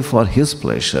doing only for His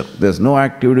pleasure. There is no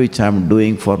activity which I am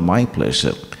doing for my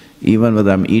pleasure. Even when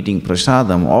I am eating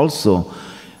prasadam also,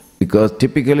 because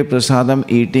typically prasadam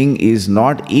eating is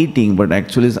not eating but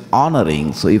actually is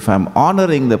honoring. So if I am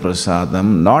honoring the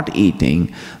prasadam, not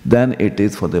eating, then it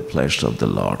is for the pleasure of the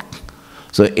Lord.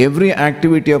 So every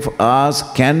activity of us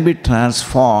can be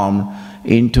transformed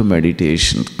into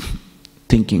meditation,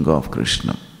 thinking of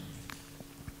Krishna.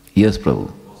 Yes,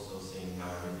 Prabhu. Also saying how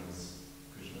everything's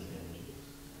Krishna's energies.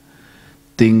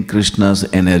 Think Krishna's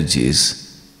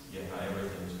energies. Yeah, how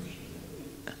everything's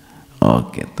Krishna's energies.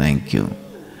 Okay, thank you.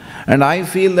 And I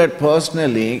feel that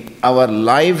personally, our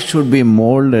life should be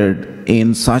molded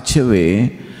in such a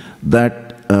way that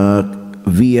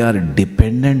we are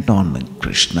dependent on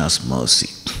Krishna's mercy.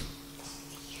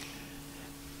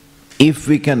 If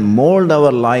we can mold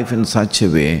our life in such a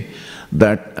way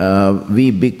that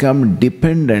we become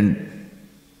dependent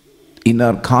in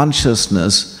our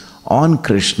consciousness on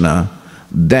Krishna,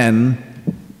 then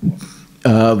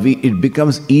it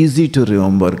becomes easy to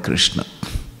remember Krishna.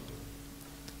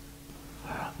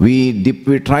 We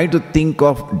try to think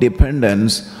of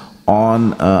dependence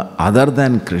on other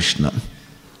than Krishna.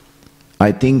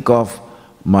 I think of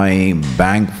my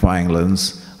bank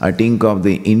balance, I think of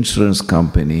the insurance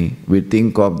company, we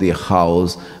think of the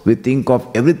house, we think of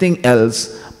everything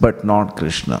else but not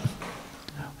Krishna.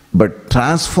 But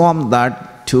transform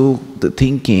that to the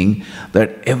thinking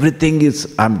that everything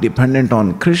is, I'm dependent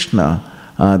on Krishna,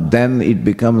 then it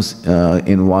becomes,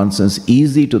 in one sense,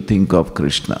 easy to think of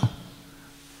Krishna.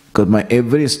 Because my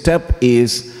every step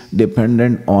is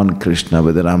dependent on Krishna.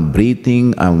 Whether I'm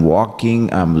breathing, I'm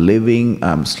walking, I'm living,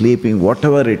 I'm sleeping,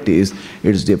 whatever it is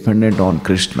dependent on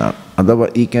Krishna.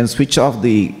 Otherwise, he can switch off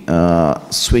the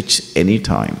switch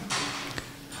anytime.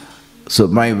 So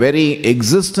my very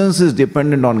existence is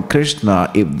dependent on Krishna.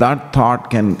 If that thought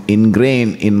can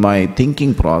ingrain in my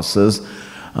thinking process,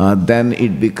 then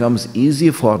it becomes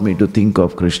easy for me to think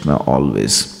of Krishna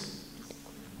always.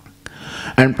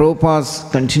 And Prabhupada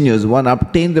continues, one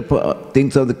obtains the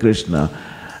things of the Krishna.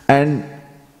 And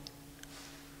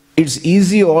it's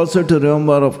easy also to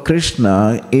remember of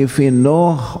Krishna if we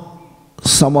know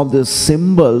some of the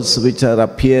symbols which are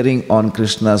appearing on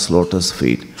Krishna's lotus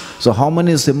feet. So how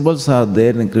many symbols are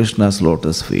there in Krishna's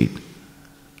lotus feet?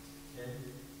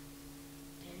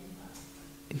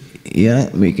 Yeah,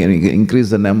 we can increase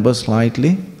the number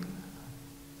slightly.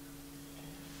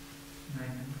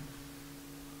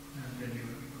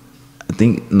 I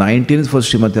think 19 is for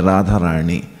Srimati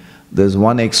Radharani. There's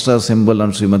one extra symbol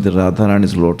on Srimati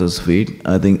Radharani's lotus feet.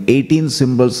 I think 18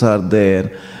 symbols are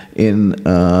there in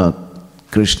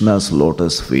Krishna's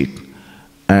lotus feet.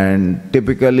 And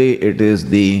typically it is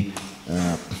the,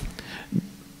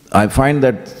 I find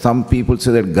that some people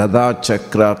say that Gada,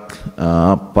 Chakra,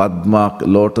 Padma,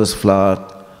 lotus flower,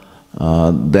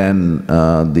 then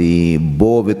the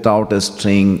bow without a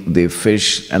string, the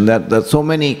fish, and that so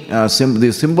many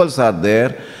the symbols are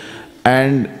there.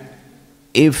 And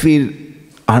if we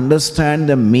understand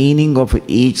the meaning of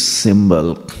each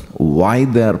symbol, why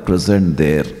they are present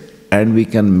there, and we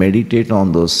can meditate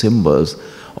on those symbols,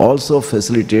 also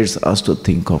facilitates us to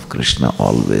think of Krishna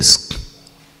always.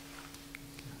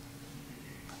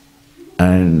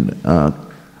 And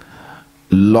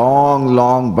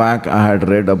long back I had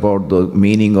read about the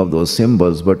meaning of those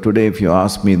symbols, but today if you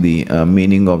ask me the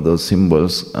meaning of those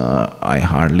symbols, I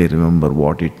hardly remember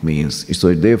what it means.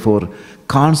 So therefore,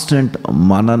 constant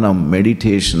mananam,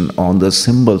 meditation on the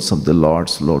symbols of the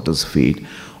Lord's lotus feet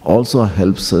also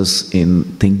helps us in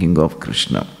thinking of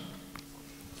Krishna.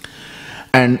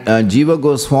 And Jiva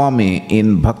Goswami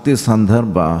in Bhakti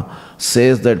Sandarbha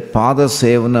says that Pada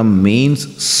Sevanam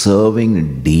means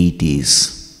serving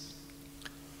deities.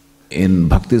 In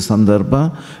Bhakti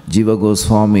Sandarbha, Jiva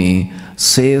Goswami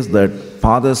says that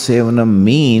Pada Sevanam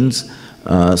means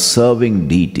serving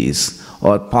deities,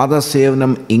 or Pada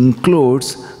Sevanam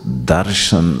includes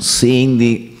darshan, seeing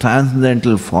the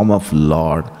transcendental form of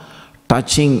Lord,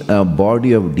 touching a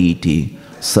body of deity,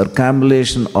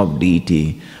 circumambulation of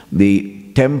deity, the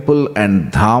temple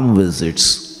and dham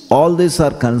visits, all these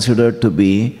are considered to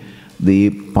be the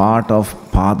part of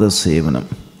Pada Sevanam.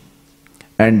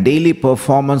 And daily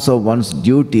performance of one's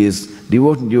duties,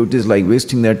 devotional duties like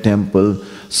visiting the temple,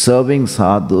 serving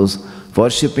sadhus,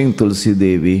 worshipping Tulsi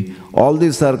Devi, all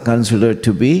these are considered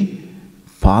to be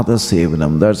Pada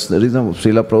Sevanam. That's the reason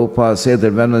Srila Prabhupada said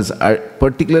that when one is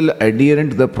particularly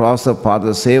adherent to the process of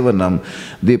Pada Sevanam,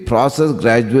 the process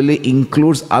gradually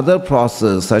includes other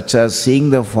processes such as seeing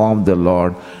the form of the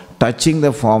Lord, touching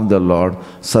the form of the Lord,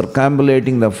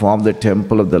 circumambulating the form of the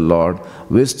temple of the Lord,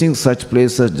 visiting such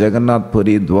places Jagannath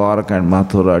Puri, Dwarka and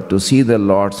Mathura to see the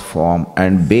Lord's form,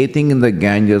 and bathing in the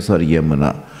Ganges or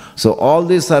Yamuna. So all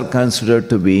these are considered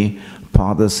to be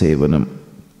Pada Sevanam.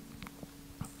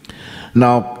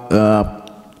 Now,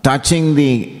 touching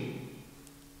the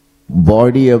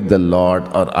body of the Lord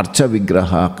or Archa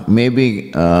Vigraha,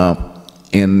 maybe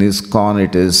in ISKCON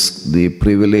it is the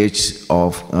privilege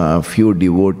of few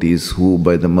devotees who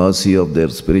by the mercy of their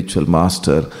spiritual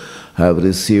master have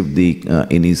received the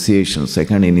initiation,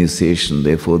 second initiation,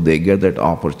 therefore they get that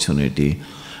opportunity.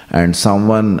 And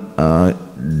someone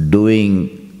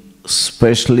doing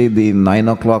especially the 9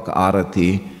 o'clock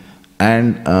Arati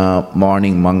and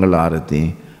morning Mangal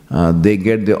Arati, they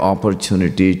get the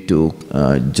opportunity to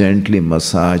gently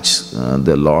massage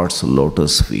the Lord's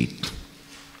lotus feet.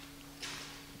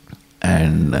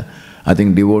 And I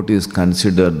think devotees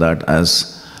consider that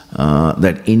as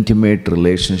that intimate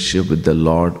relationship with the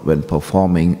Lord when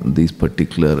performing this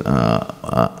particular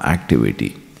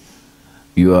activity.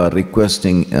 You are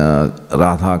requesting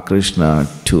Radha Krishna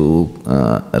to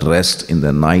rest in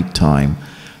the night time,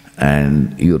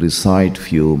 and you recite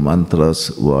few mantras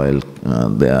while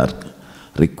they are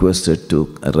requested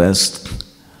to rest.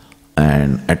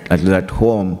 And at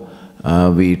home,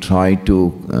 we try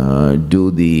to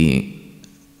do the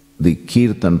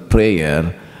kirtan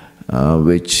prayer,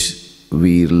 which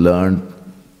we learned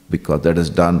because that is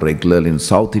done regularly in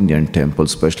South Indian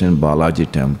temples, especially in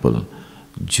Balaji temple.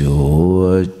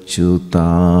 Jo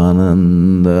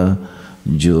Achyutananda,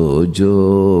 Jo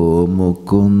Jo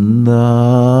Mukunda,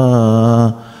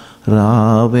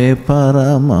 Rave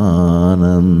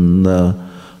Paramananda,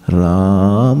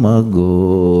 Rama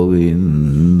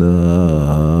Govinda,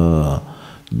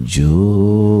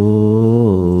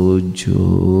 Jo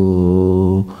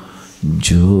Jo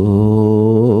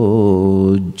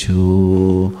Jo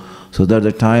Jo. So that's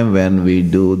the time when we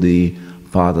do the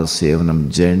Pada Sevanam,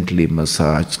 gently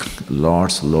massage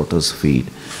Lord's lotus feet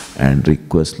and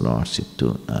request Lordship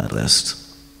to rest.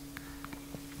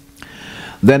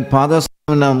 Then Pada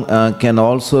Sevanam can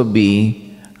also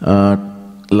be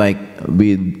like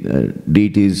we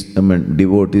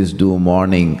devotees do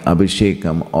morning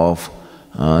Abhishekam of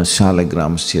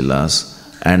Shalagram Shilas,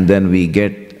 and then we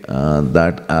get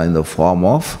that in the form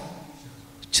of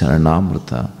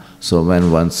Charanamrita. So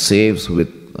when one saves with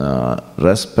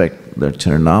respect the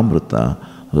Charanamrita,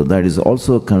 so that is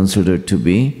also considered to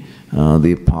be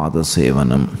the Pada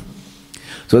Sevanam.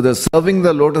 So the serving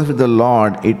the lotus with the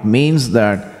Lord, it means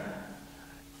that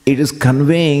it is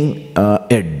conveying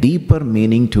a deeper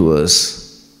meaning to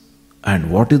us. And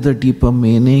what is the deeper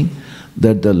meaning?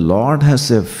 That the Lord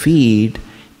has a feet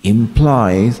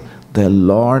implies the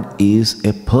Lord is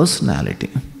a personality.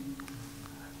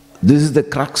 This is the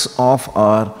crux of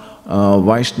our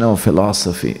Vaishnava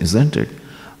philosophy, isn't it?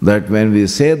 That when we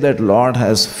say that Lord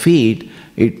has feet,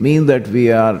 it means that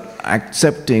we are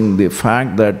accepting the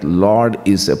fact that Lord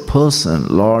is a person,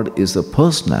 Lord is a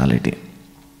personality.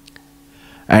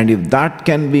 And if that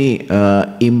can be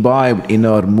imbibed in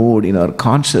our mood, in our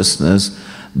consciousness,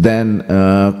 then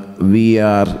we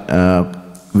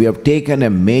have taken a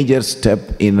major step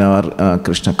in our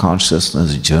Krishna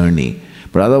consciousness journey.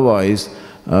 But otherwise,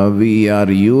 we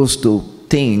are used to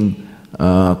think,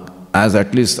 as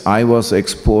at least I was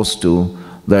exposed to,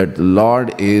 that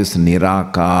Lord is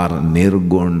Nirakar,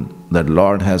 Nirgun, that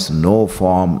Lord has no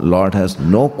form, Lord has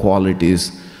no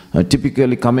qualities.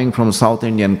 Typically coming from South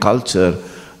Indian culture,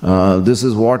 this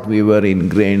is what we were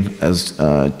ingrained as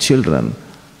children.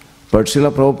 But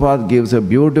Srila Prabhupada gives a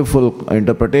beautiful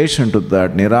interpretation to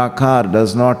that. Nirakar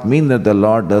does not mean that the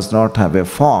Lord does not have a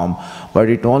form, but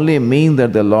it only means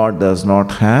that the Lord does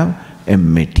not have a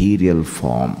material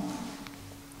form.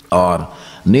 Or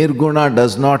Nirguna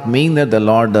does not mean that the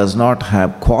Lord does not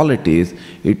have qualities,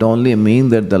 it only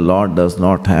means that the Lord does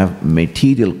not have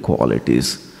material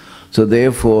qualities. So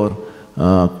therefore,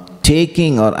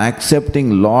 taking or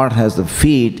accepting Lord as the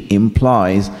feet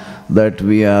implies that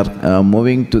we are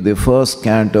moving to the first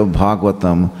canto of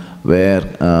Bhagavatam, where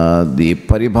the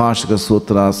Paribhashaka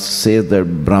Sutra says that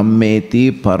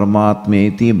Brahmeti,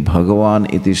 Paramatmeti,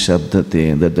 Bhagavan iti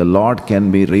Shabdate, that the Lord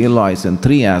can be realized in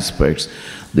three aspects: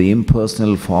 the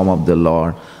impersonal form of the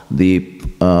Lord, the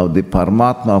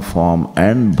Paramatma form,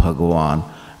 and Bhagavan.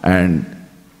 And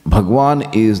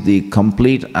Bhagavan is the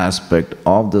complete aspect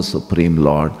of the Supreme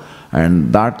Lord,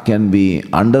 and that can be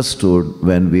understood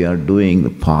when we are doing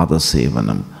Pada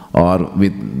Sevanam. Or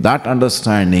with that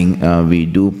understanding, we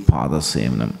do Pada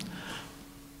Sevanam.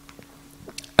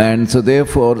 And so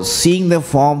therefore, seeing the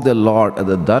form of the Lord at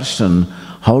the darshan,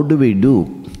 how do we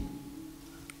do?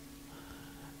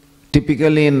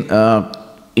 Typically in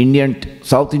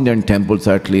South Indian temples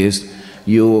at least,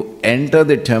 you enter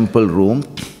the temple room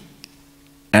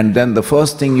and then the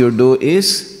first thing you do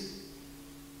is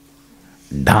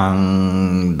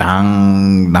dang,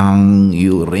 dang, dang,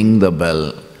 you ring the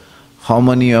bell. How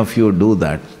many of you do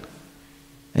that?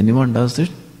 Anyone does it?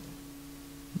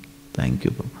 Thank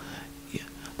you. Yeah.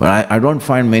 But I don't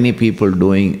find many people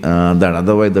doing that.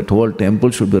 Otherwise, the whole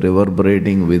temple should be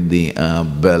reverberating with the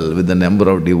bell, with the number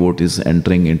of devotees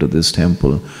entering into this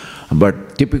temple.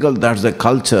 But typical, that's the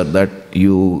culture, that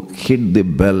you hit the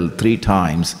bell 3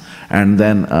 times and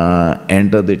then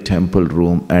enter the temple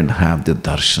room and have the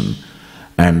darshan.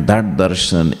 And that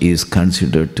darshan is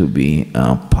considered to be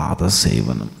Pada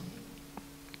Sevanam.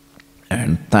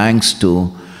 And thanks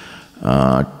to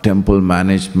temple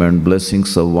management,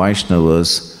 blessings of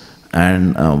Vaishnavas,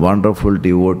 and wonderful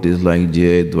devotees like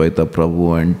Jai Dvaita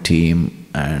Prabhu and team,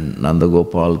 and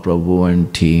Nandagopal Prabhu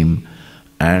and team,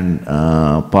 and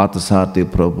Pathasarthi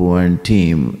Prabhu and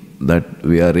team, that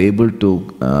we are able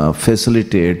to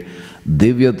facilitate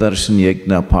Divya Darshan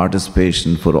Yajna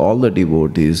participation for all the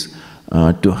devotees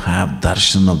to have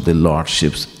darshan of the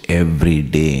Lordships every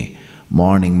day.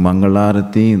 Morning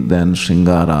Mangalarati, then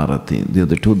Shringararati. These are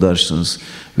the 2 darshans.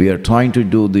 We are trying to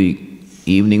do the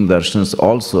evening darshans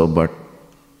also, but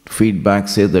feedback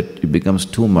says that it becomes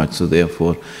too much. So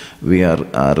therefore, we are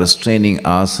restraining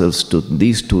ourselves to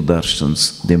these 2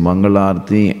 darshans, the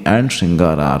Mangalarati and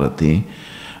Shringararati.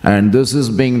 And this is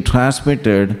being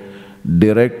transmitted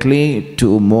directly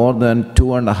to more than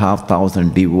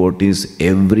 2,500 devotees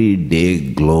every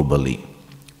day globally.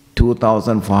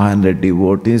 2,500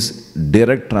 devotees,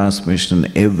 direct transmission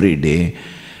every day,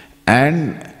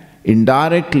 and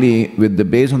indirectly,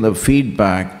 based on the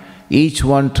feedback, each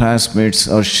one transmits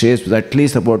or shares with at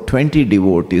least about 20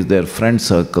 devotees, their friend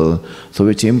circle, so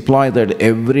which implies that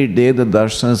every day the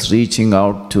darshan is reaching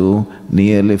out to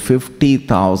nearly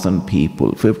 50,000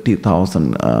 people,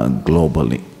 50,000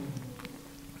 globally.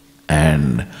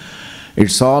 And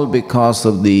it's all because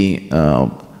of the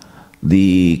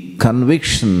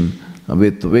conviction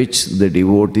with which the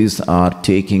devotees are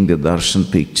taking the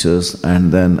darshan pictures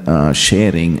and then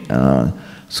sharing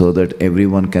so that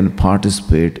everyone can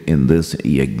participate in this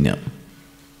yajna.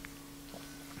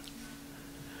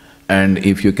 And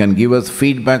if you can give us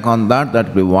feedback on that, that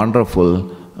would be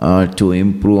wonderful to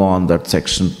improve on that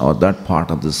section or that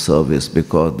part of the service,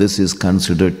 because this is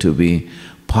considered to be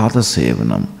Pada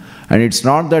Sevanam. And it's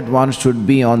not that one should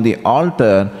be on the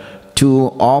altar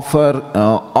to offer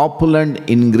opulent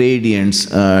ingredients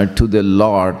to the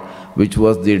Lord, which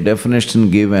was the definition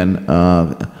given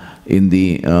in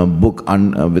the book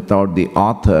without the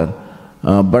author.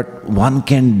 But one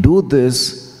can do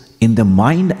this in the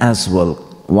mind as well.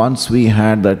 Once we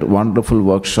had that wonderful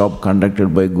workshop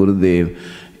conducted by Gurudev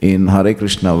in Hare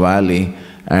Krishna Valley,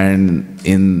 and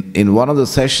in one of the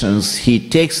sessions, he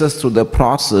takes us through the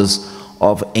process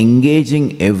of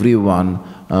engaging everyone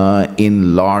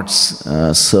in Lord's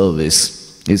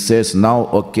service. He says, now,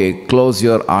 okay, close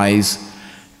your eyes,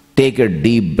 take a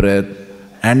deep breath,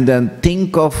 and then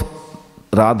think of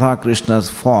Radha Krishna's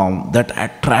form that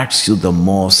attracts you the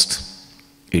most.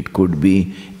 It could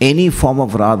be any form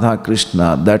of Radha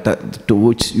Krishna that to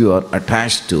which you are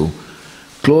attached to.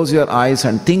 Close your eyes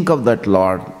and think of that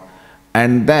Lord,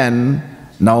 and then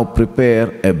now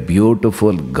prepare a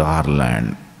beautiful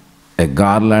garland. A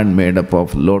garland made up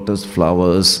of lotus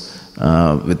flowers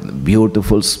with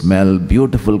beautiful smell,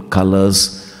 beautiful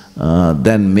colors.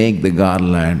 Then make the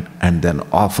garland and then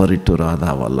offer it to Radha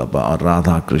Vallabha or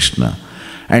Radha Krishna.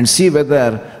 And see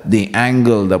whether the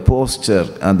angle, the posture,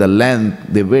 the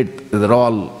length, the width, they're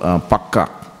all pakka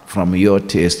from your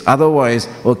taste. Otherwise,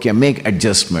 okay, make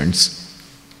adjustments.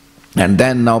 And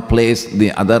then now place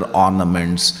the other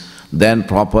ornaments, then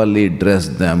properly dress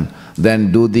them,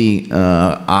 then do the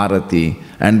arati,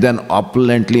 and then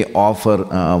opulently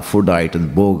offer food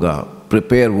items, bhoga,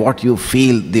 prepare what you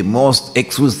feel, the most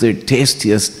exquisite,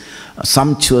 tastiest,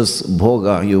 sumptuous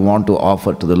bhoga you want to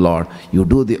offer to the Lord, you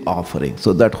do the offering.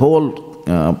 So that whole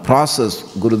process,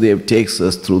 Gurudev takes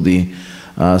us through the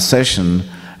session,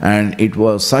 and it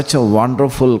was such a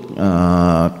wonderful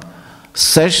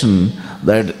session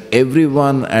that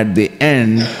everyone at the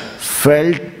end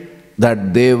felt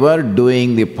that they were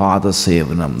doing the Pada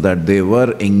Sevanam, that they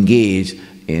were engaged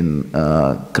in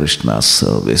Krishna's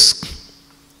service.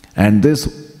 And this,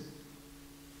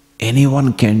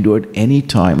 anyone can do it any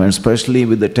time, and especially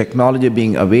with the technology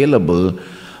being available,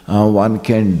 one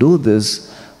can do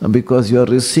this because you are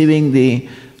receiving the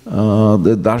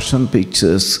darshan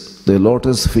pictures, the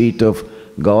lotus feet of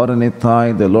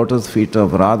Gauranitai, the lotus feet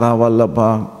of Radha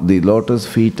Vallabha, the lotus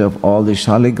feet of all the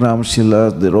Shaligram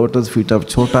Shilas, the lotus feet of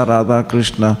Chota Radha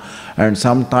Krishna, and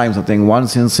sometimes, I think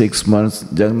once in 6 months,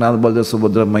 Jagannath Baladev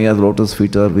Subhadra Maya's lotus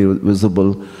feet are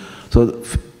visible. So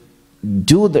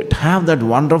do that, have that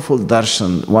wonderful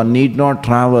darshan. One need not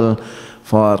travel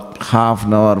for half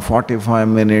an hour, 45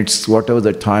 minutes, whatever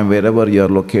the time, wherever you are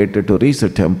located to reach the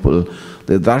temple.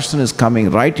 The darshan is coming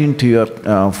right into your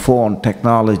phone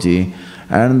technology,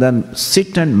 and then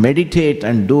sit and meditate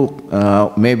and do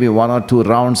maybe 1 or 2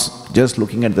 rounds just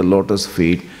looking at the lotus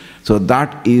feet. So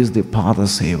that is the Pada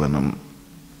Sevanam.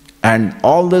 And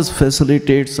all this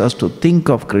facilitates us to think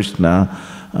of Krishna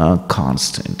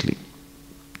constantly.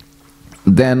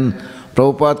 Then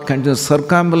Prabhupada continues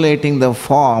circumambulating the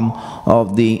form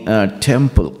of the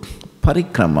temple.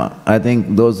 Parikrama. I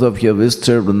think those of you who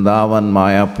visited Vrindavan,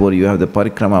 Mayapur, you have the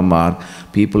Parikrama mark.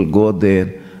 People go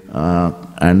there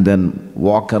and then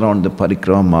walk around the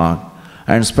Parikrama mark.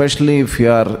 And especially if you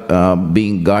are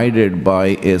being guided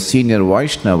by a senior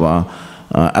Vaishnava,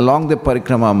 along the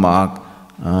Parikrama mark,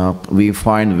 we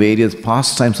find various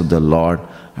pastimes of the Lord,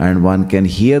 and one can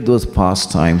hear those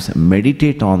pastimes,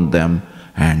 meditate on them,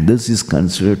 and this is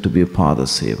considered to be a Pada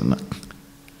Sevana.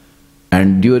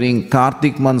 And during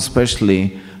Kartik month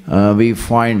especially, we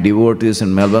find devotees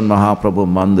in Melbourne Mahaprabhu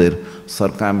Mandir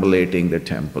circumambulating the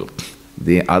temple.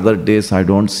 The other days I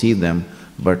don't see them,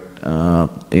 but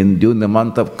during the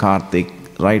month of Kartik,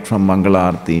 right from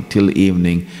Mangalarti till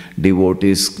evening,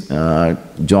 devotees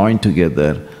join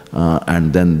together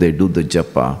and then they do the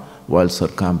japa while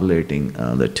circumambulating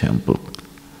the temple.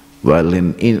 Well,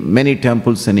 in many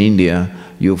temples in India,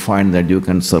 you find that you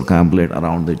can circumambulate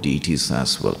around the deities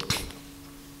as well.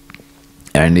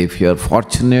 And if you are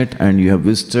fortunate and you have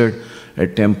visited a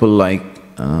temple like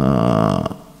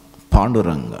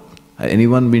Panduranga,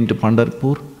 anyone been to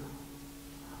Pandharpur?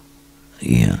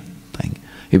 Yeah, thank you.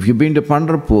 If you've been to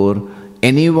Pandharpur,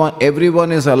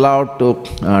 everyone is allowed to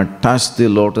touch the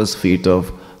lotus feet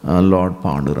of Lord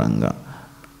Panduranga.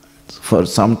 For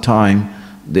some time,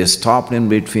 they stopped in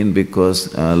between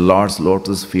because Lord's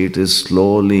lotus feet is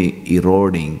slowly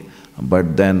eroding,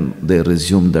 but then they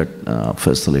resumed that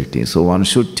facility. So one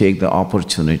should take the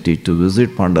opportunity to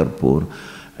visit Pandharpur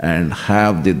and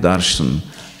have the darshan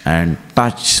and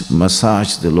touch,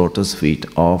 massage the lotus feet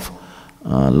of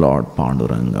Lord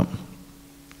Panduranga.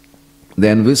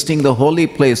 Then visiting the holy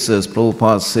places,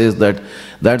 Prabhupada says that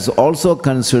that's also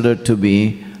considered to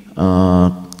be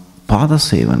Pada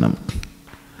Sevanam.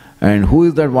 And who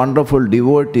is that wonderful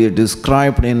devotee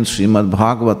described in Srimad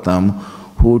Bhagavatam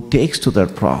who takes to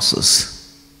that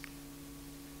process?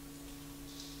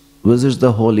 Visits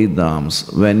the holy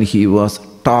dhams when he was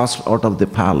tossed out of the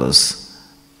palace.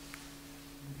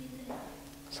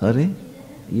 Sorry?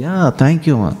 Yeah, thank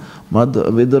you.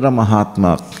 Vidura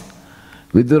Mahatma.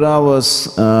 Vidura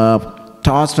was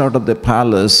tossed out of the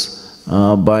palace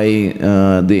by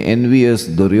the envious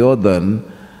Duryodhan.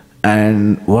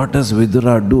 And what does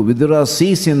Vidura do? Vidura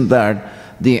sees in that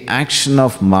the action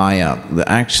of Maya, the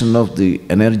action of the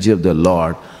energy of the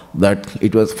Lord, that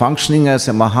it was functioning as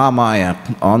a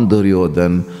Mahamaya on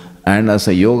Duryodhan and as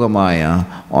a Yoga Maya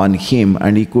on him,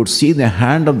 and he could see the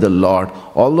hand of the Lord,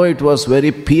 although it was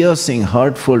very piercing,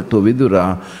 hurtful to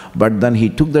Vidura, but then he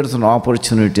took that as an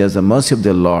opportunity, as the mercy of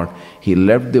the Lord. He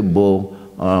left the bow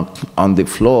on the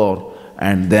floor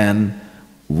and then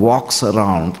walks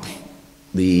around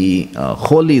the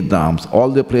holy dhams, all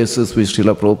the places which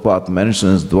Srila Prabhupada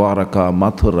mentions, Dwaraka,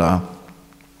 Mathura,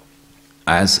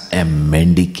 as a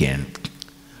mendicant.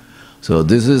 So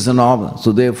this is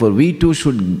so therefore we too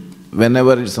should,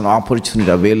 whenever it's an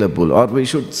opportunity available, or we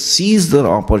should seize the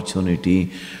opportunity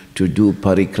to do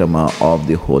parikrama of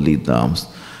the holy dhams.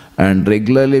 And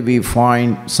regularly we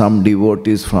find some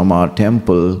devotees from our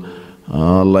temple,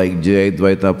 like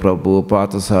Jayadvaita Prabhu,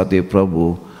 Pathasati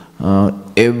Prabhu.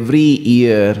 Every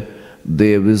year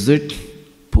they visit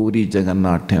Puri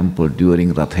Jagannath temple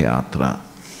during Rath Yatra.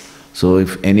 So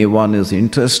if anyone is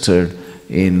interested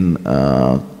in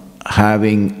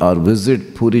having or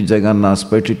visit Puri Jagannath,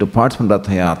 especially to participate in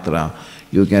Ratha Yatra,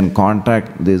 you can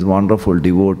contact these wonderful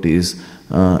devotees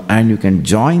and you can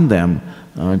join them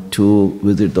to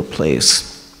visit the place.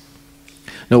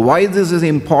 Now, why this is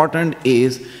important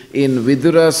is in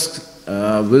Vidura's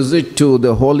visit to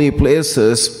the holy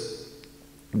places,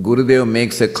 Gurudev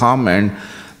makes a comment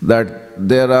that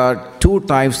there are two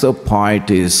types of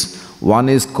pieties. One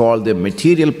is called the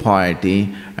material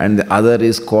piety and the other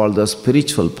is called the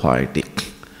spiritual piety.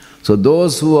 So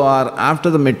those who are after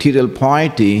the material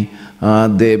piety,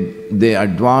 they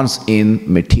advance in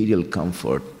material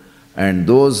comfort. And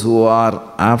those who are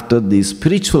after the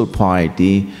spiritual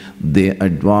piety, they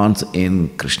advance in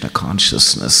Krishna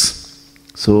consciousness.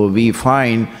 So we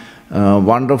find a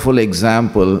wonderful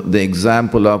example, the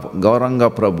example of Gauranga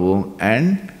Prabhu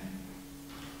and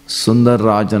Sundar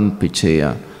Rajan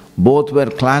Pichaya. Both were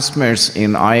classmates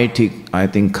in IIT, I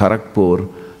think Kharagpur,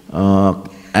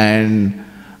 and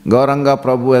Gauranga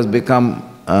Prabhu has become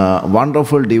a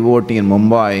wonderful devotee in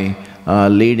Mumbai,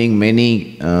 leading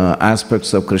many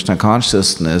aspects of Krishna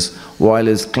consciousness, while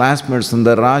his classmate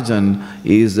Sundar Rajan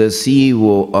is the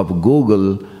CEO of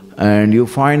Google, and you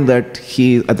find that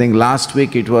I think last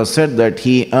week it was said that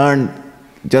he earned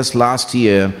just last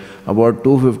year about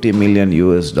 $250 million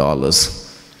US.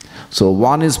 So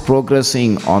one is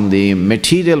progressing on the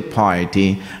material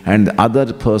piety and the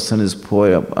other person is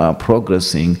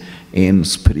progressing in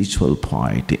spiritual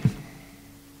piety.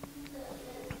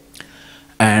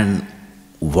 And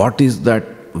what is that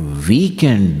we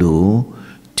can do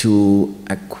to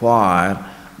acquire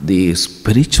the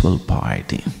spiritual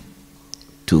piety,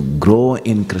 to grow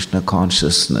in Krishna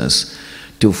consciousness,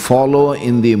 to follow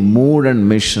in the mood and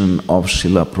mission of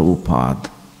Srila Prabhupada,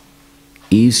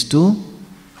 is to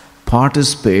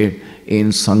participate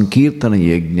in Sankirtana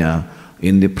Yajna,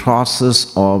 in the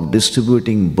process of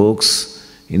distributing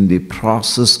books, in the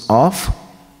process of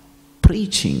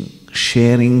preaching,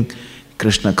 sharing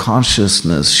Krishna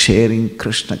consciousness, sharing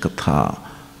Krishna Katha.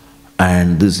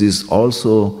 And this is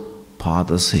also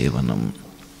Pada Sevanam.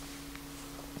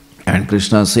 And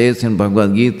Krishna says in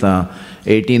Bhagavad Gita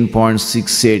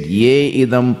 18.68, Ye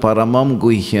idam paramam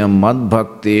guhyam mad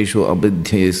bhakteshu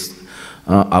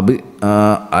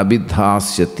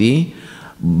abidhasyati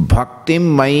bhaktim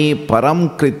mai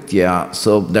param kritya.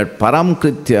 So that param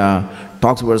kritya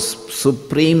talks about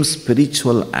supreme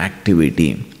spiritual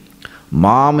activity.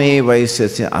 Mame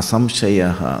vaisasya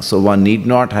asamshayaha. So one need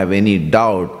not have any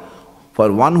doubt.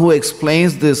 For one who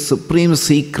explains this supreme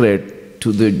secret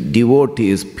to the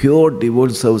devotees, pure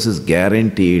devotee service is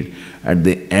guaranteed. At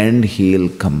the end, he'll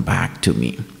come back to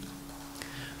me.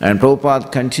 And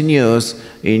Prabhupada continues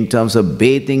in terms of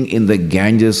bathing in the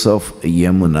Ganges of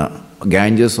Yamuna,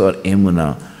 Ganges or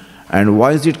Yamuna. And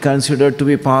why is it considered to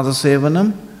be Pada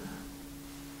Sevanam?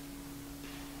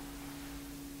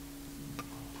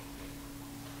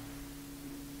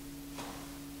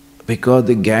 Because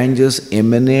the Ganges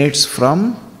emanates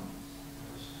from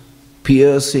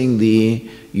piercing the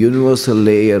universal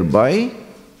layer by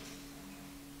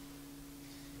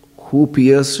who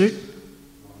pierced it?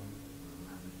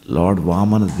 Lord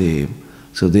Vamanadev.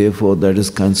 So therefore that is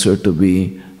considered to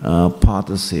be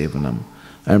Pada Sevanam.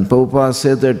 And Prabhupada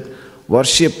said that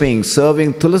worshipping,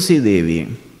 serving Tulsi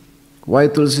Devi. Why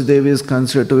Tulsi Devi is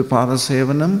considered to be Pada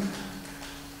Sevanam?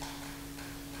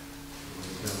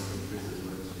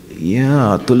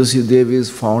 Yeah, Tulsi Devi is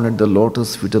found at the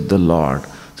lotus feet of the Lord.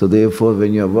 So therefore,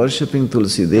 when you are worshipping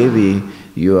Tulsi Devi,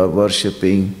 you are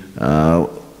worshipping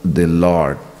the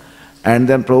Lord. And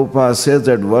then Prabhupada says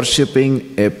that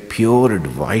worshipping a pure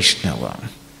Vaishnava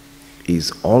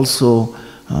is also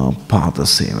Pada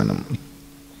Sevanam.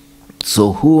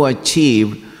 So who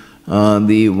achieved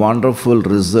the wonderful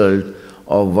result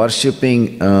of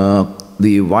worshipping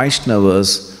the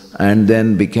Vaishnavas and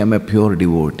then became a pure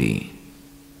devotee?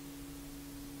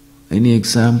 Any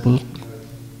example?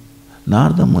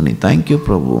 Narada Muni. Thank you,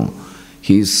 Prabhu.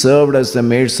 He served as the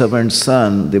maidservant's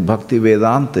son, the Bhakti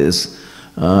Vedantis.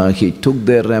 He took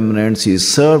their remnants, he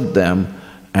served them,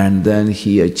 and then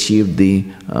he achieved the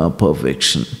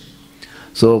perfection.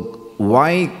 So,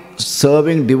 why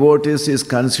serving devotees is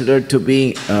considered to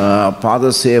be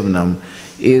Pada Sevanam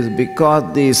is because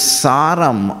the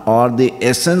saram or the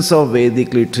essence of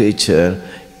Vedic literature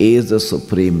is the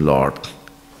Supreme Lord.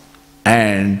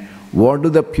 And what do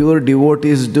the pure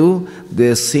devotees do?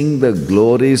 They sing the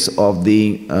glories of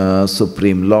the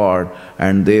Supreme Lord,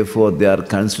 and therefore they are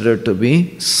considered to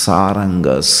be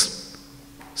sarangas.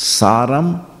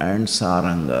 Saram and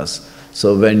sarangas.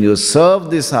 So when you serve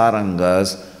the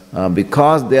sarangas,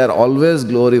 because they are always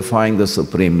glorifying the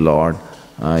Supreme Lord,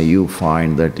 you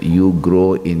find that you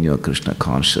grow in your Krishna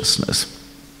consciousness.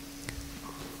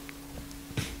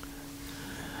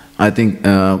 I think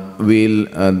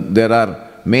there are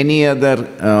many other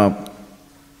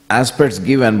aspects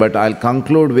given, but I'll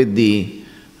conclude with the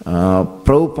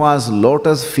Prabhupada's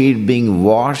lotus feet being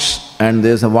washed, and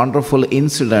there's a wonderful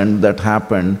incident that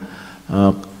happened.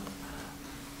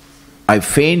 I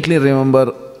faintly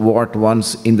remember what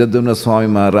once Indradumna Swami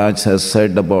Maharaj has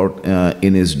said about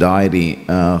in his diary,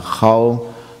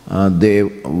 how they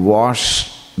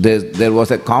wash, there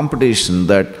was a competition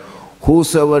that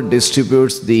whosoever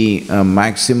distributes the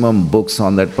maximum books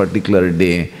on that particular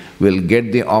day will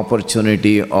get the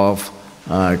opportunity of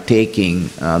taking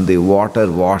the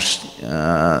water washed,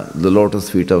 the lotus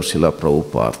feet of Srila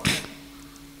Prabhupada.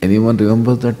 Anyone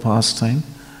remember that pastime?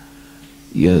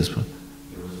 Yes. It was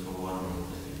for 1 month,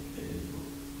 they did for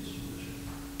distribution.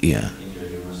 Yeah.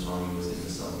 Indradumna Swami was in the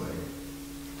subway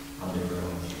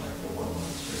underground like for 1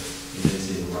 month straight. He didn't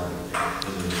see the light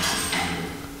because it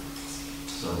was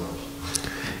so much.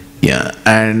 Yeah,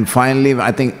 and finally,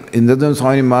 I think Indradumna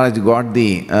Swami Maharaj got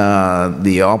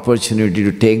the opportunity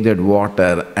to take that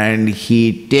water, and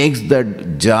he takes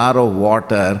that jar of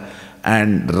water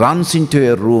and runs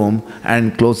into a room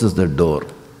and closes the door.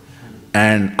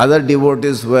 And other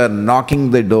devotees were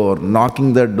knocking the door,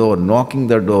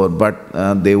 but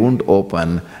they won't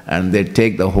open, and they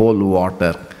take the whole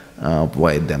water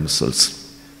by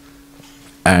themselves.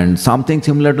 And something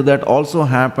similar to that also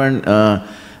happened,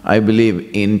 I believe,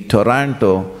 in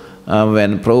Toronto,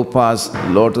 when Prabhupada's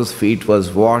lotus feet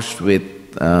was washed with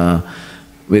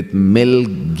milk,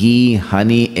 ghee,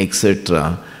 honey,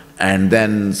 etc. And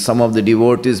then some of the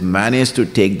devotees managed to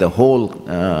take the whole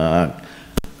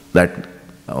that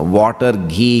water,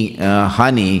 ghee,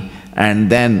 honey, and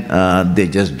then they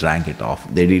just drank it off.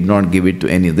 They did not give it to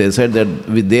any. They said that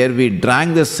we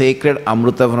drank the sacred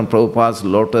Amrita from Prabhupada's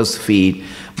lotus feet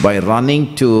by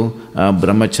running to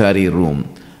Brahmachari room,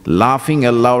 laughing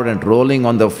aloud and rolling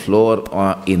on the floor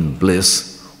in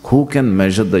bliss. Who can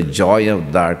measure the joy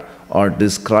of that or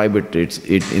describe it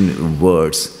in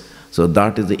words? So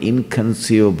that is the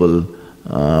inconceivable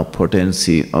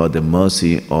potency or the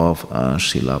mercy of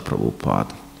Srila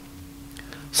Prabhupada.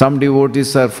 Some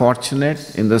devotees are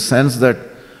fortunate in the sense that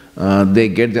they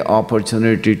get the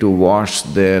opportunity to wash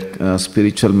their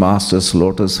spiritual master's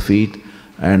lotus feet,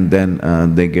 and then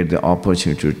they get the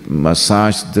opportunity to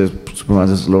massage the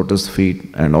master's lotus feet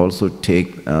and also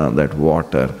take that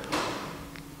water.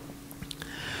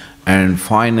 And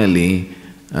finally,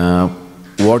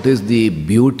 what is the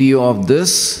beauty of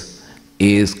this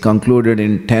is concluded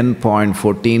in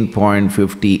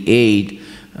 10.14.58.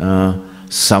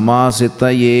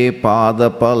 Samasitaye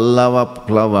padapallava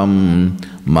plavam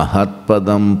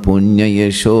mahatpadam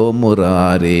punyayesho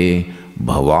murare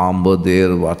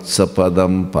bhavambudir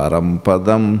vatsapadam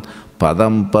parampadam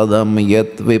padam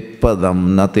yat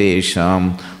vippadam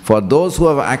natesham. For those who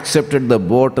have accepted the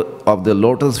boat of the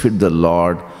lotus feet of the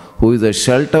Lord, who is the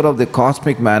shelter of the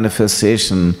cosmic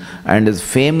manifestation and is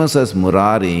famous as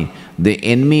Murari, the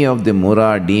enemy of the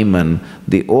Mura demon,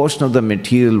 the ocean of the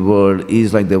material world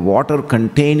is like the water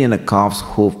contained in a calf's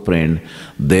hoof print.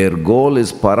 Their goal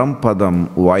is Parampadam,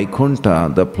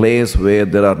 Vaikunta, the place where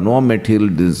there are no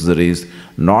material miseries,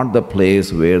 not the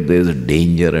place where there is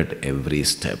danger at every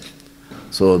step.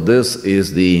 So this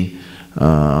is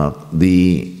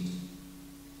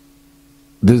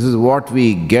this is what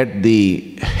we get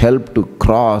the help to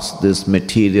cross this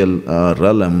material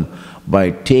realm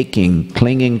by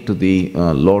clinging to the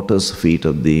lotus feet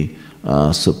of the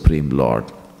Supreme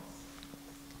Lord.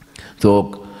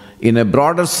 So, in a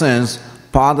broader sense,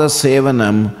 Pada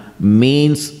Sevanam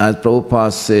means, as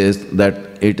Prabhupada says,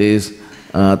 that it is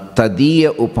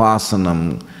Tadiya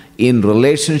Upasanam, in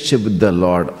relationship with the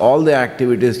Lord. All the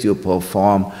activities you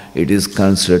perform, it is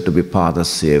considered to be Pada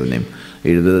Sevanam.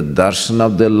 It is the darshan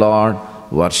of the Lord,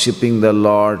 worshipping the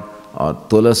Lord, or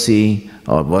tulasi,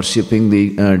 or worshipping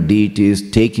the deities,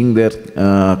 taking their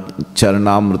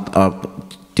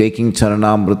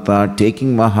charanamrita,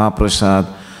 taking Mahaprasad,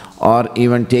 or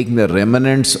even taking the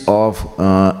remnants of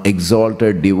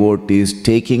exalted devotees,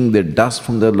 taking the dust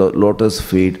from the lotus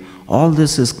feet. All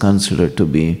this is considered to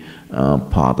be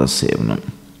Pada Sevanam.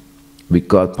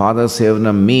 Because Pada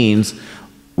Sevanam means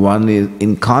one is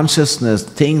in consciousness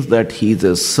thinks that he is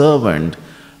a servant,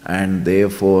 and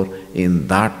therefore in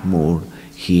that mood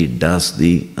he does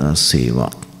the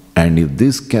seva. And if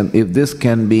this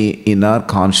can be in our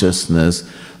consciousness,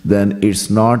 then it's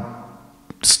not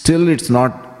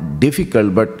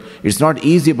difficult, but it's not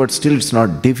easy, but still it's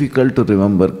not difficult to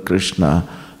remember Krishna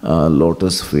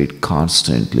lotus feet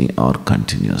constantly or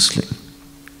continuously.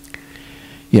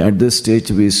 Yeah, at this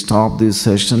stage we stop this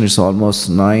session. It's almost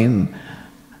 9.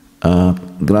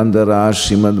 Grandharaj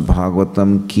Srimad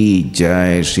Bhagavatam ki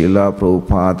jai, Srila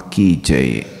Prabhupada ki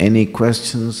jai. Any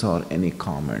questions or any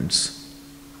comments?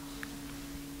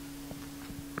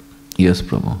 Yes,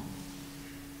 Prabhu.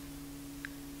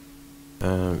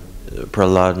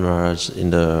 Prahlad Maharaj, in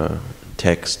the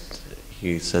text,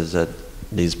 he says that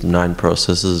these 9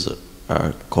 processes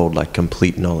are called like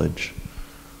complete knowledge.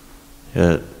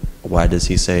 Why does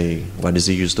he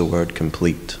use the word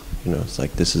complete? It's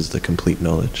like this is the complete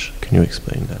knowledge. Can you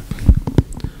explain that?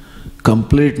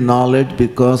 Complete knowledge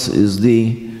because is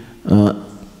the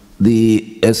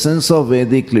essence of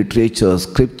Vedic literature,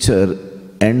 scripture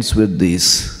ends with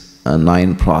these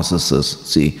 9 processes.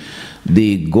 See,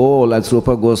 the goal, as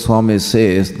Rupa Goswami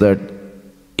says, that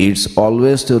it's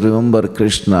always to remember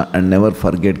Krishna and never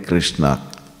forget Krishna.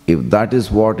 If that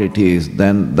is what it is,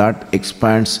 then that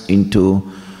expands into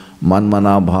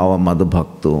Manmana Bhava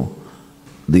Madhbhaktu,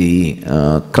 the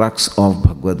crux of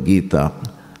Bhagavad Gita,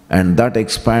 and that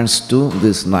expands to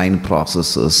these 9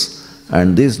 processes.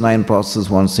 And these 9 processes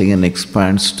once again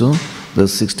expands to the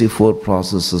 64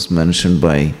 processes mentioned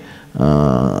by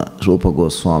Rupa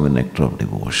Goswami, Nectar of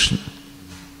Devotion.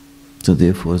 So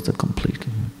therefore it's the complete.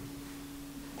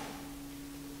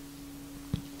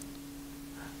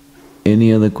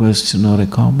 Any other question or a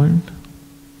comment?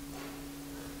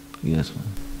 Yes, ma'am.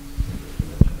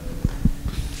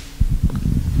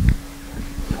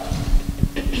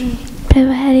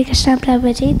 Prabhu, Hare Krishna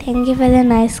Prabhuji, thank you for the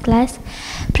nice class.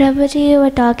 Prabhuji, you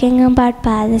were talking about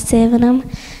Padasevanam.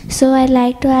 So I'd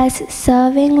like to ask,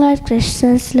 serving Lord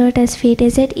Krishna's lotus feet,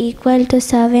 is it equal to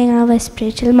serving our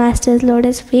spiritual master's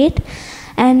lotus feet?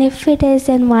 And if it is,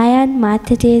 then why aren't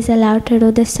Mataji allowed to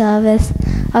do the service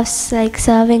of like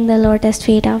serving the lotus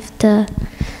feet of the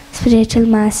spiritual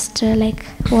master, like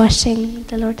washing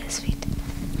the lotus feet?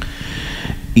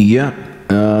 Yeah,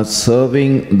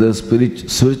 serving the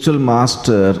spiritual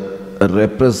master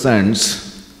represents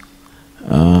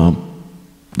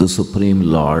the Supreme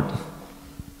Lord,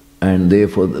 and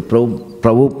therefore the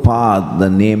Prabhupada, the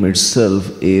name itself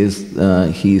is,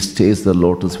 he stays the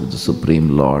lotus with the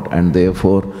Supreme Lord, and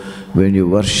therefore when you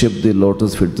worship the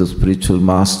lotus feet, the spiritual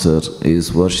master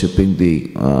is worshipping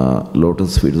the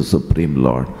lotus feet of the Supreme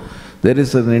Lord. There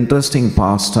is an interesting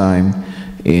pastime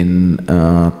in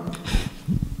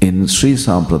Sri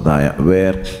Sampradaya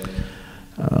where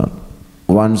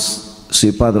once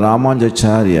Sripad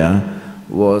Ramanujacharya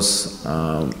was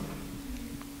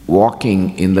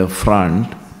walking in the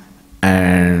front,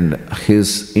 and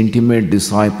his intimate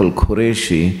disciple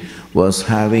Qureshi was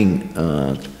having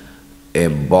a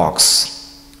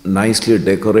box, nicely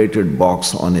decorated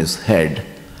box on his head,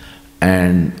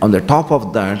 and on the top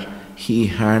of that he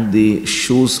had the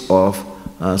shoes of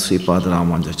Sripad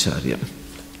Ramanujacharya.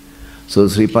 So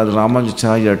Sripad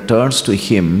Ramanujacharya turns to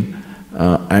him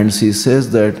and she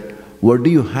says that, what do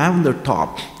you have on the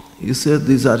top? He said,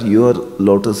 these are your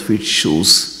lotus feet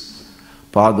shoes,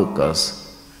 padukas.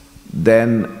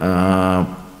 Then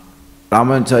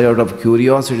Ramanujacharya, out of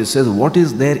curiosity, says, what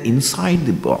is there inside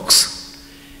the box?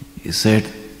 He said,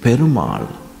 Perumal,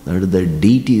 that is the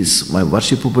deities, my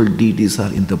worshipable deities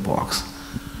are in the box.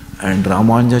 And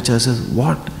Ramanujacharya says,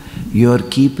 what? You are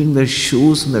keeping the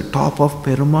shoes on the top of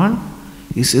Perumal?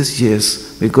 He says,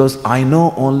 yes, because I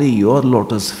know only your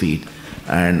lotus feet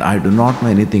and I do not know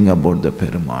anything about the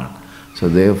Perumal. So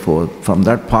therefore, from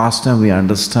that pastime we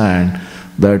understand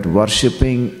that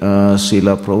worshipping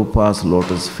Srila Prabhupada's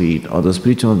lotus feet or the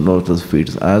spiritual lotus feet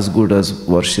is as good as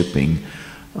worshipping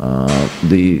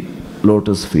the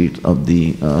lotus feet of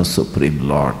the Supreme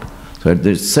Lord. So it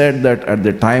is said that at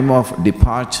the time of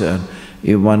departure,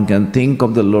 if one can think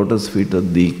of the lotus feet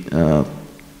of the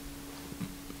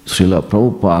Srila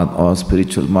Prabhupada or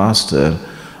spiritual master,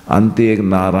 Antiyek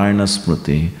Narayana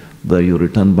Smriti, that you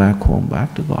return back home,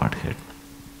 back to Godhead.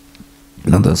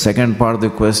 Now the second part of the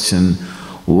question,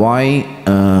 why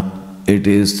it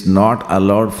is not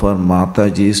allowed for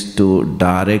Matajis to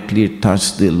directly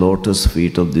touch the lotus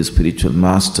feet of the spiritual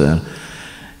master,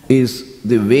 is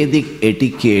the Vedic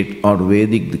etiquette or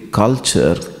Vedic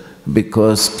culture,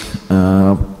 because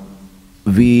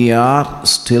we are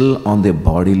still on the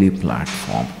bodily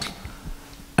platform,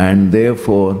 and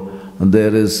therefore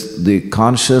there is the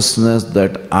consciousness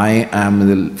that I am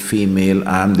the female,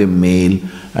 I am the male,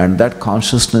 and that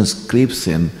consciousness creeps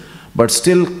in. But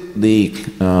still the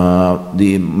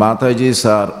Matajis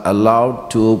are allowed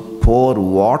to pour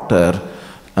water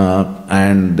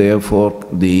and therefore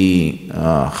the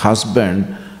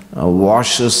husband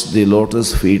washes the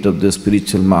lotus feet of the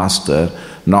spiritual master,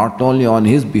 not only on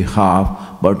his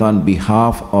behalf, but on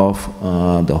behalf of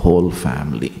the whole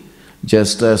family.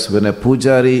 Just as when a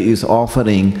pujari is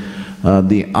offering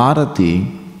the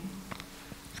arati,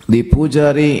 the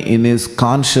pujari in his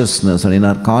consciousness and in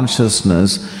our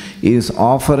consciousness is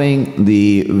offering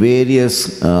the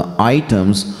various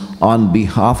items on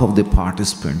behalf of the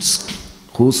participants.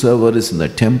 Whosoever is in the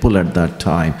temple at that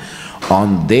time,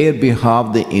 on their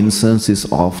behalf the incense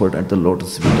is offered at the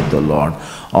lotus feet of the Lord.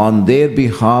 On their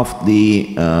behalf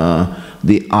the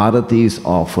arati is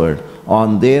offered.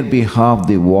 On their behalf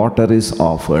the water is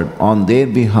offered. On their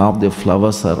behalf the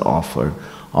flowers are offered.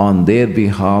 On their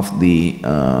behalf the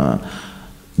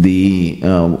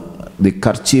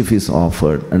kerchief is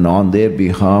offered, and on their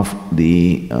behalf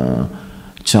the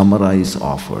chamara is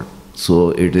offered. So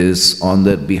it is on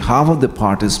the behalf of the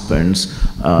participants,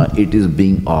 it is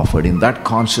being offered. In that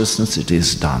consciousness it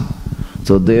is done.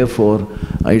 So therefore,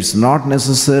 it's not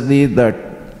necessarily that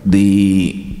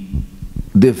the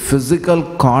physical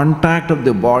contact of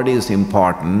the body is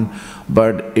important,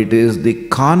 but it is the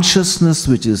consciousness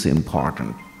which is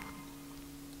important.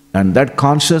 And that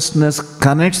consciousness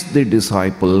connects the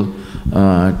disciple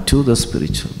to the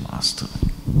spiritual master.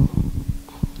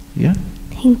 Yeah?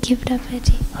 Thank you,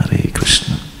 Prabhuji. Hare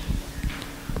Krishna.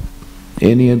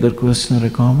 Any other question or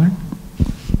comment?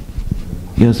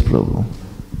 Yes, Prabhu.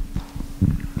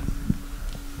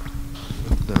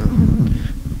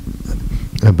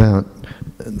 About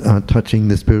touching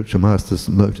the spiritual master's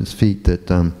lotus feet, that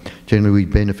generally we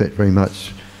benefit very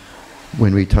much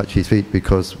when we touch his feet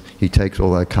because he takes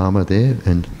all our karma there,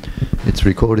 and it's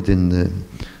recorded in the,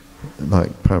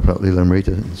 like Prabhupada Lilamrita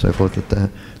and so forth, that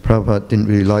Prabhupada didn't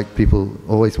really like people,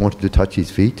 always wanted to touch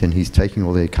his feet, and he's taking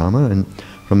all their karma, and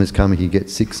from his karma he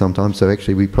gets sick sometimes. So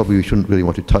actually we probably shouldn't really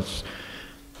want to touch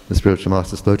the spiritual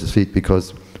master's lotus feet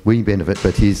because we benefit,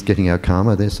 but he's getting our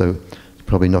karma there, so it's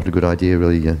probably not a good idea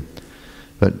really.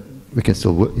 But we can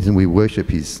still, we worship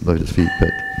his lotus feet,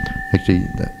 but actually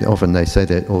often they say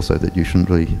that also, that you shouldn't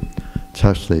really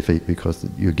touch their feet because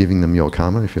you're giving them your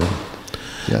karma, if you're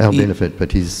our benefit,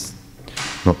 but he's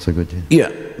not so good.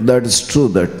 Yeah, that is true.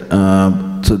 That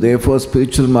so therefore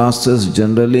spiritual masters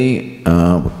generally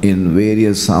in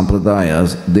various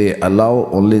sampradayas, they allow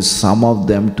only some of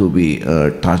them to be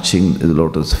touching the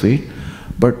lotus feet,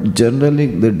 but generally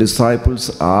the disciples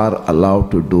are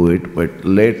allowed to do it. But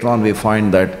later on we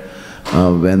find that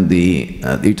when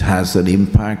it has an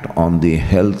impact on the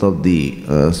health of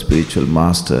the spiritual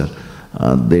master,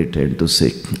 they tend to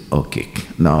say, okay,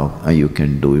 now you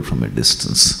can do it from a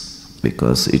distance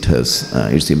because it's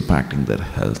impacting their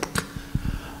health.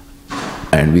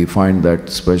 And we find that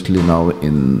especially now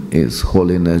in His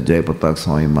Holiness Jayapatak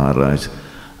Swami Maharaj,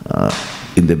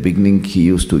 in the beginning he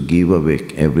used to give away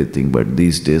everything, but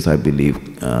these days I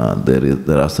believe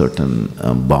there are certain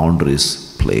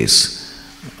boundaries placed.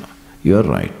 You are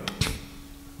right.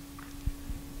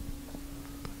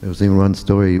 There was even one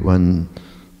story, one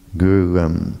guru,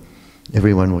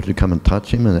 everyone wanted to come and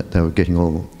touch him, and they were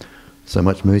getting so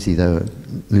much mercy, they were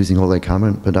losing all their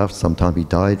karma, but after some time he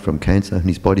died from cancer, and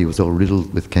his body was all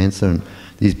riddled with cancer, and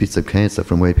these bits of cancer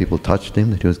from where people touched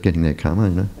him, that he was getting their karma,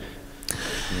 you know.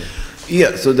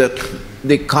 Yeah, so that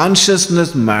the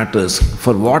consciousness matters.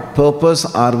 For what purpose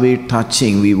are we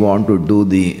touching? We want to do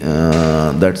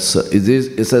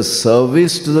is a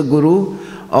service to the Guru,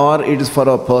 or it is for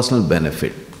our personal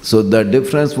benefit. So the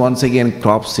difference once again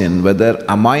crops in, whether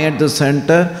am I at the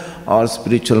center or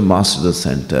spiritual master at the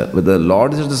center, whether the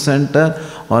Lord is at the center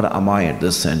or am I at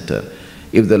the center.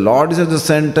 If the Lord is at the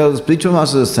center, the spiritual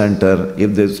master is at the center.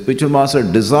 If the spiritual master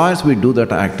desires, we do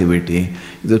that activity.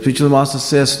 If the spiritual master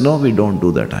says no, we don't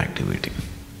do that activity.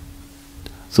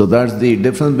 So that's the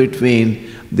difference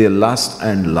between the lust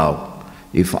and love.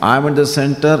 If I'm at the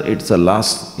center, it's a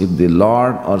lust. If the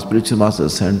Lord or spiritual master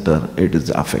is at the center, it is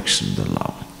the affection, the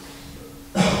love.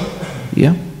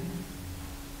 Yeah?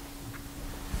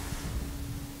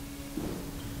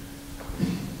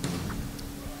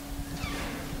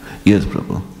 Yes,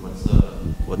 Prabhu.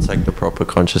 What's like the proper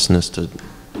consciousness to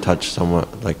touch someone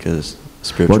like a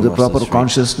spiritual master's What the proper feet?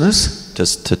 consciousness?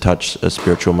 Just to touch a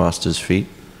spiritual master's feet?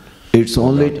 It's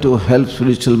only to help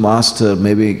spiritual master.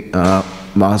 Maybe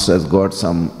master has got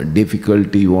some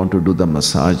difficulty, you want to do the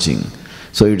massaging.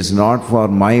 So it is not for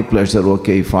my pleasure,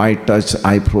 okay, if I touch,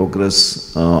 I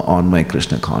progress on my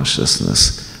Krishna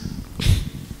consciousness.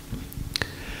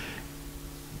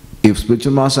 If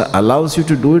spiritual master allows you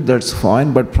to do it, that's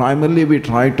fine, but primarily we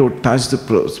try to touch the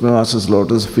spiritual master's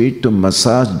lotus feet to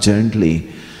massage gently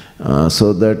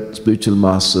so that spiritual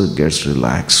master gets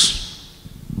relaxed.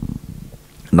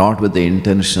 not with the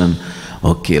intention,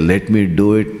 okay, let me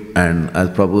do it, and as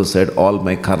Prabhu said, all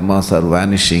my karmas are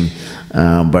vanishing,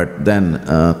 but then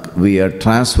we are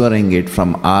transferring it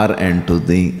from our end to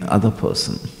the other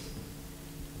person.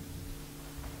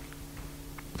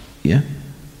 Yeah?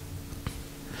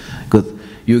 Because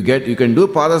you can do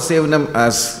Padasevanam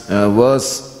as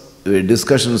verse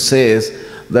discussion says,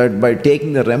 that by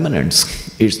taking the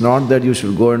remnants, it's not that you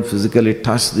should go and physically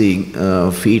touch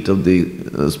the feet of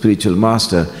the spiritual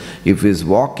master. If he's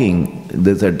walking,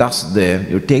 there's a dust there,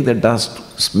 you take the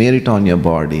dust, smear it on your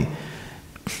body,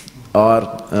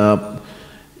 or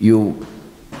you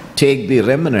take the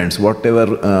remnants, whatever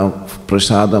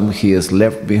prasadam he has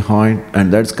left behind,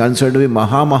 and that's considered to be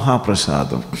Maha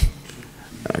Prasadam.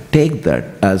 Take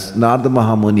that, as Narada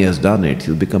Mahamuni has done it,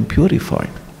 he'll become purified.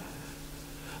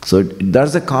 So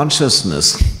that's the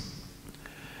consciousness.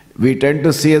 We tend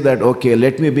to say that, okay,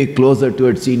 let me be closer to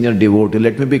a senior devotee,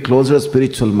 let me be closer to a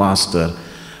spiritual master.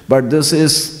 But this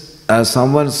is, as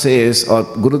someone says, or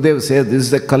Gurudev says, this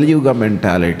is the Kali Yuga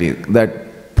mentality,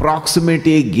 that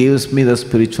proximity gives me the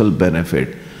spiritual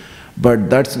benefit.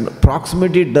 But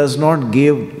proximity does not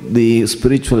give the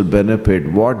spiritual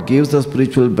benefit. What gives the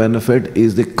spiritual benefit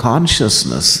is the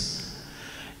consciousness.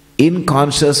 In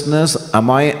consciousness, am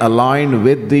I aligned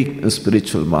with the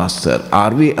spiritual master?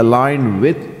 Are we aligned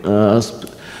with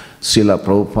Srila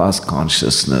Prabhupada's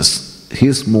consciousness,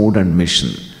 his mood and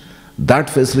mission? That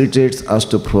facilitates us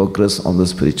to progress on the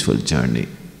spiritual journey.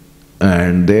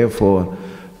 And therefore,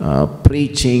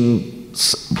 preaching,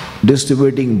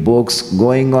 distributing books,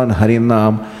 going on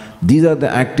Harinam, these are the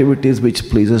activities which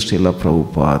pleases Srila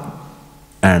Prabhupada.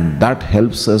 And that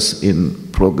helps us in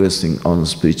progressing on the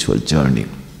spiritual journey.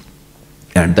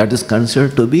 And that is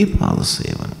considered to be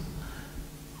Padasevanam.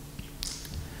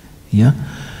 Yeah?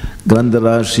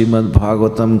 Grandhara Srimad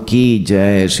Bhagavatam ki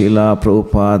jai, Srila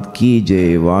Prabhupada ki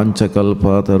jai,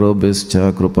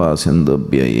 Vanchakalpatarobhischa Krupa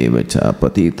Sindhubhya evacha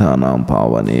Patitanam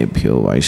Pavanebhyo Vaishnavabhyo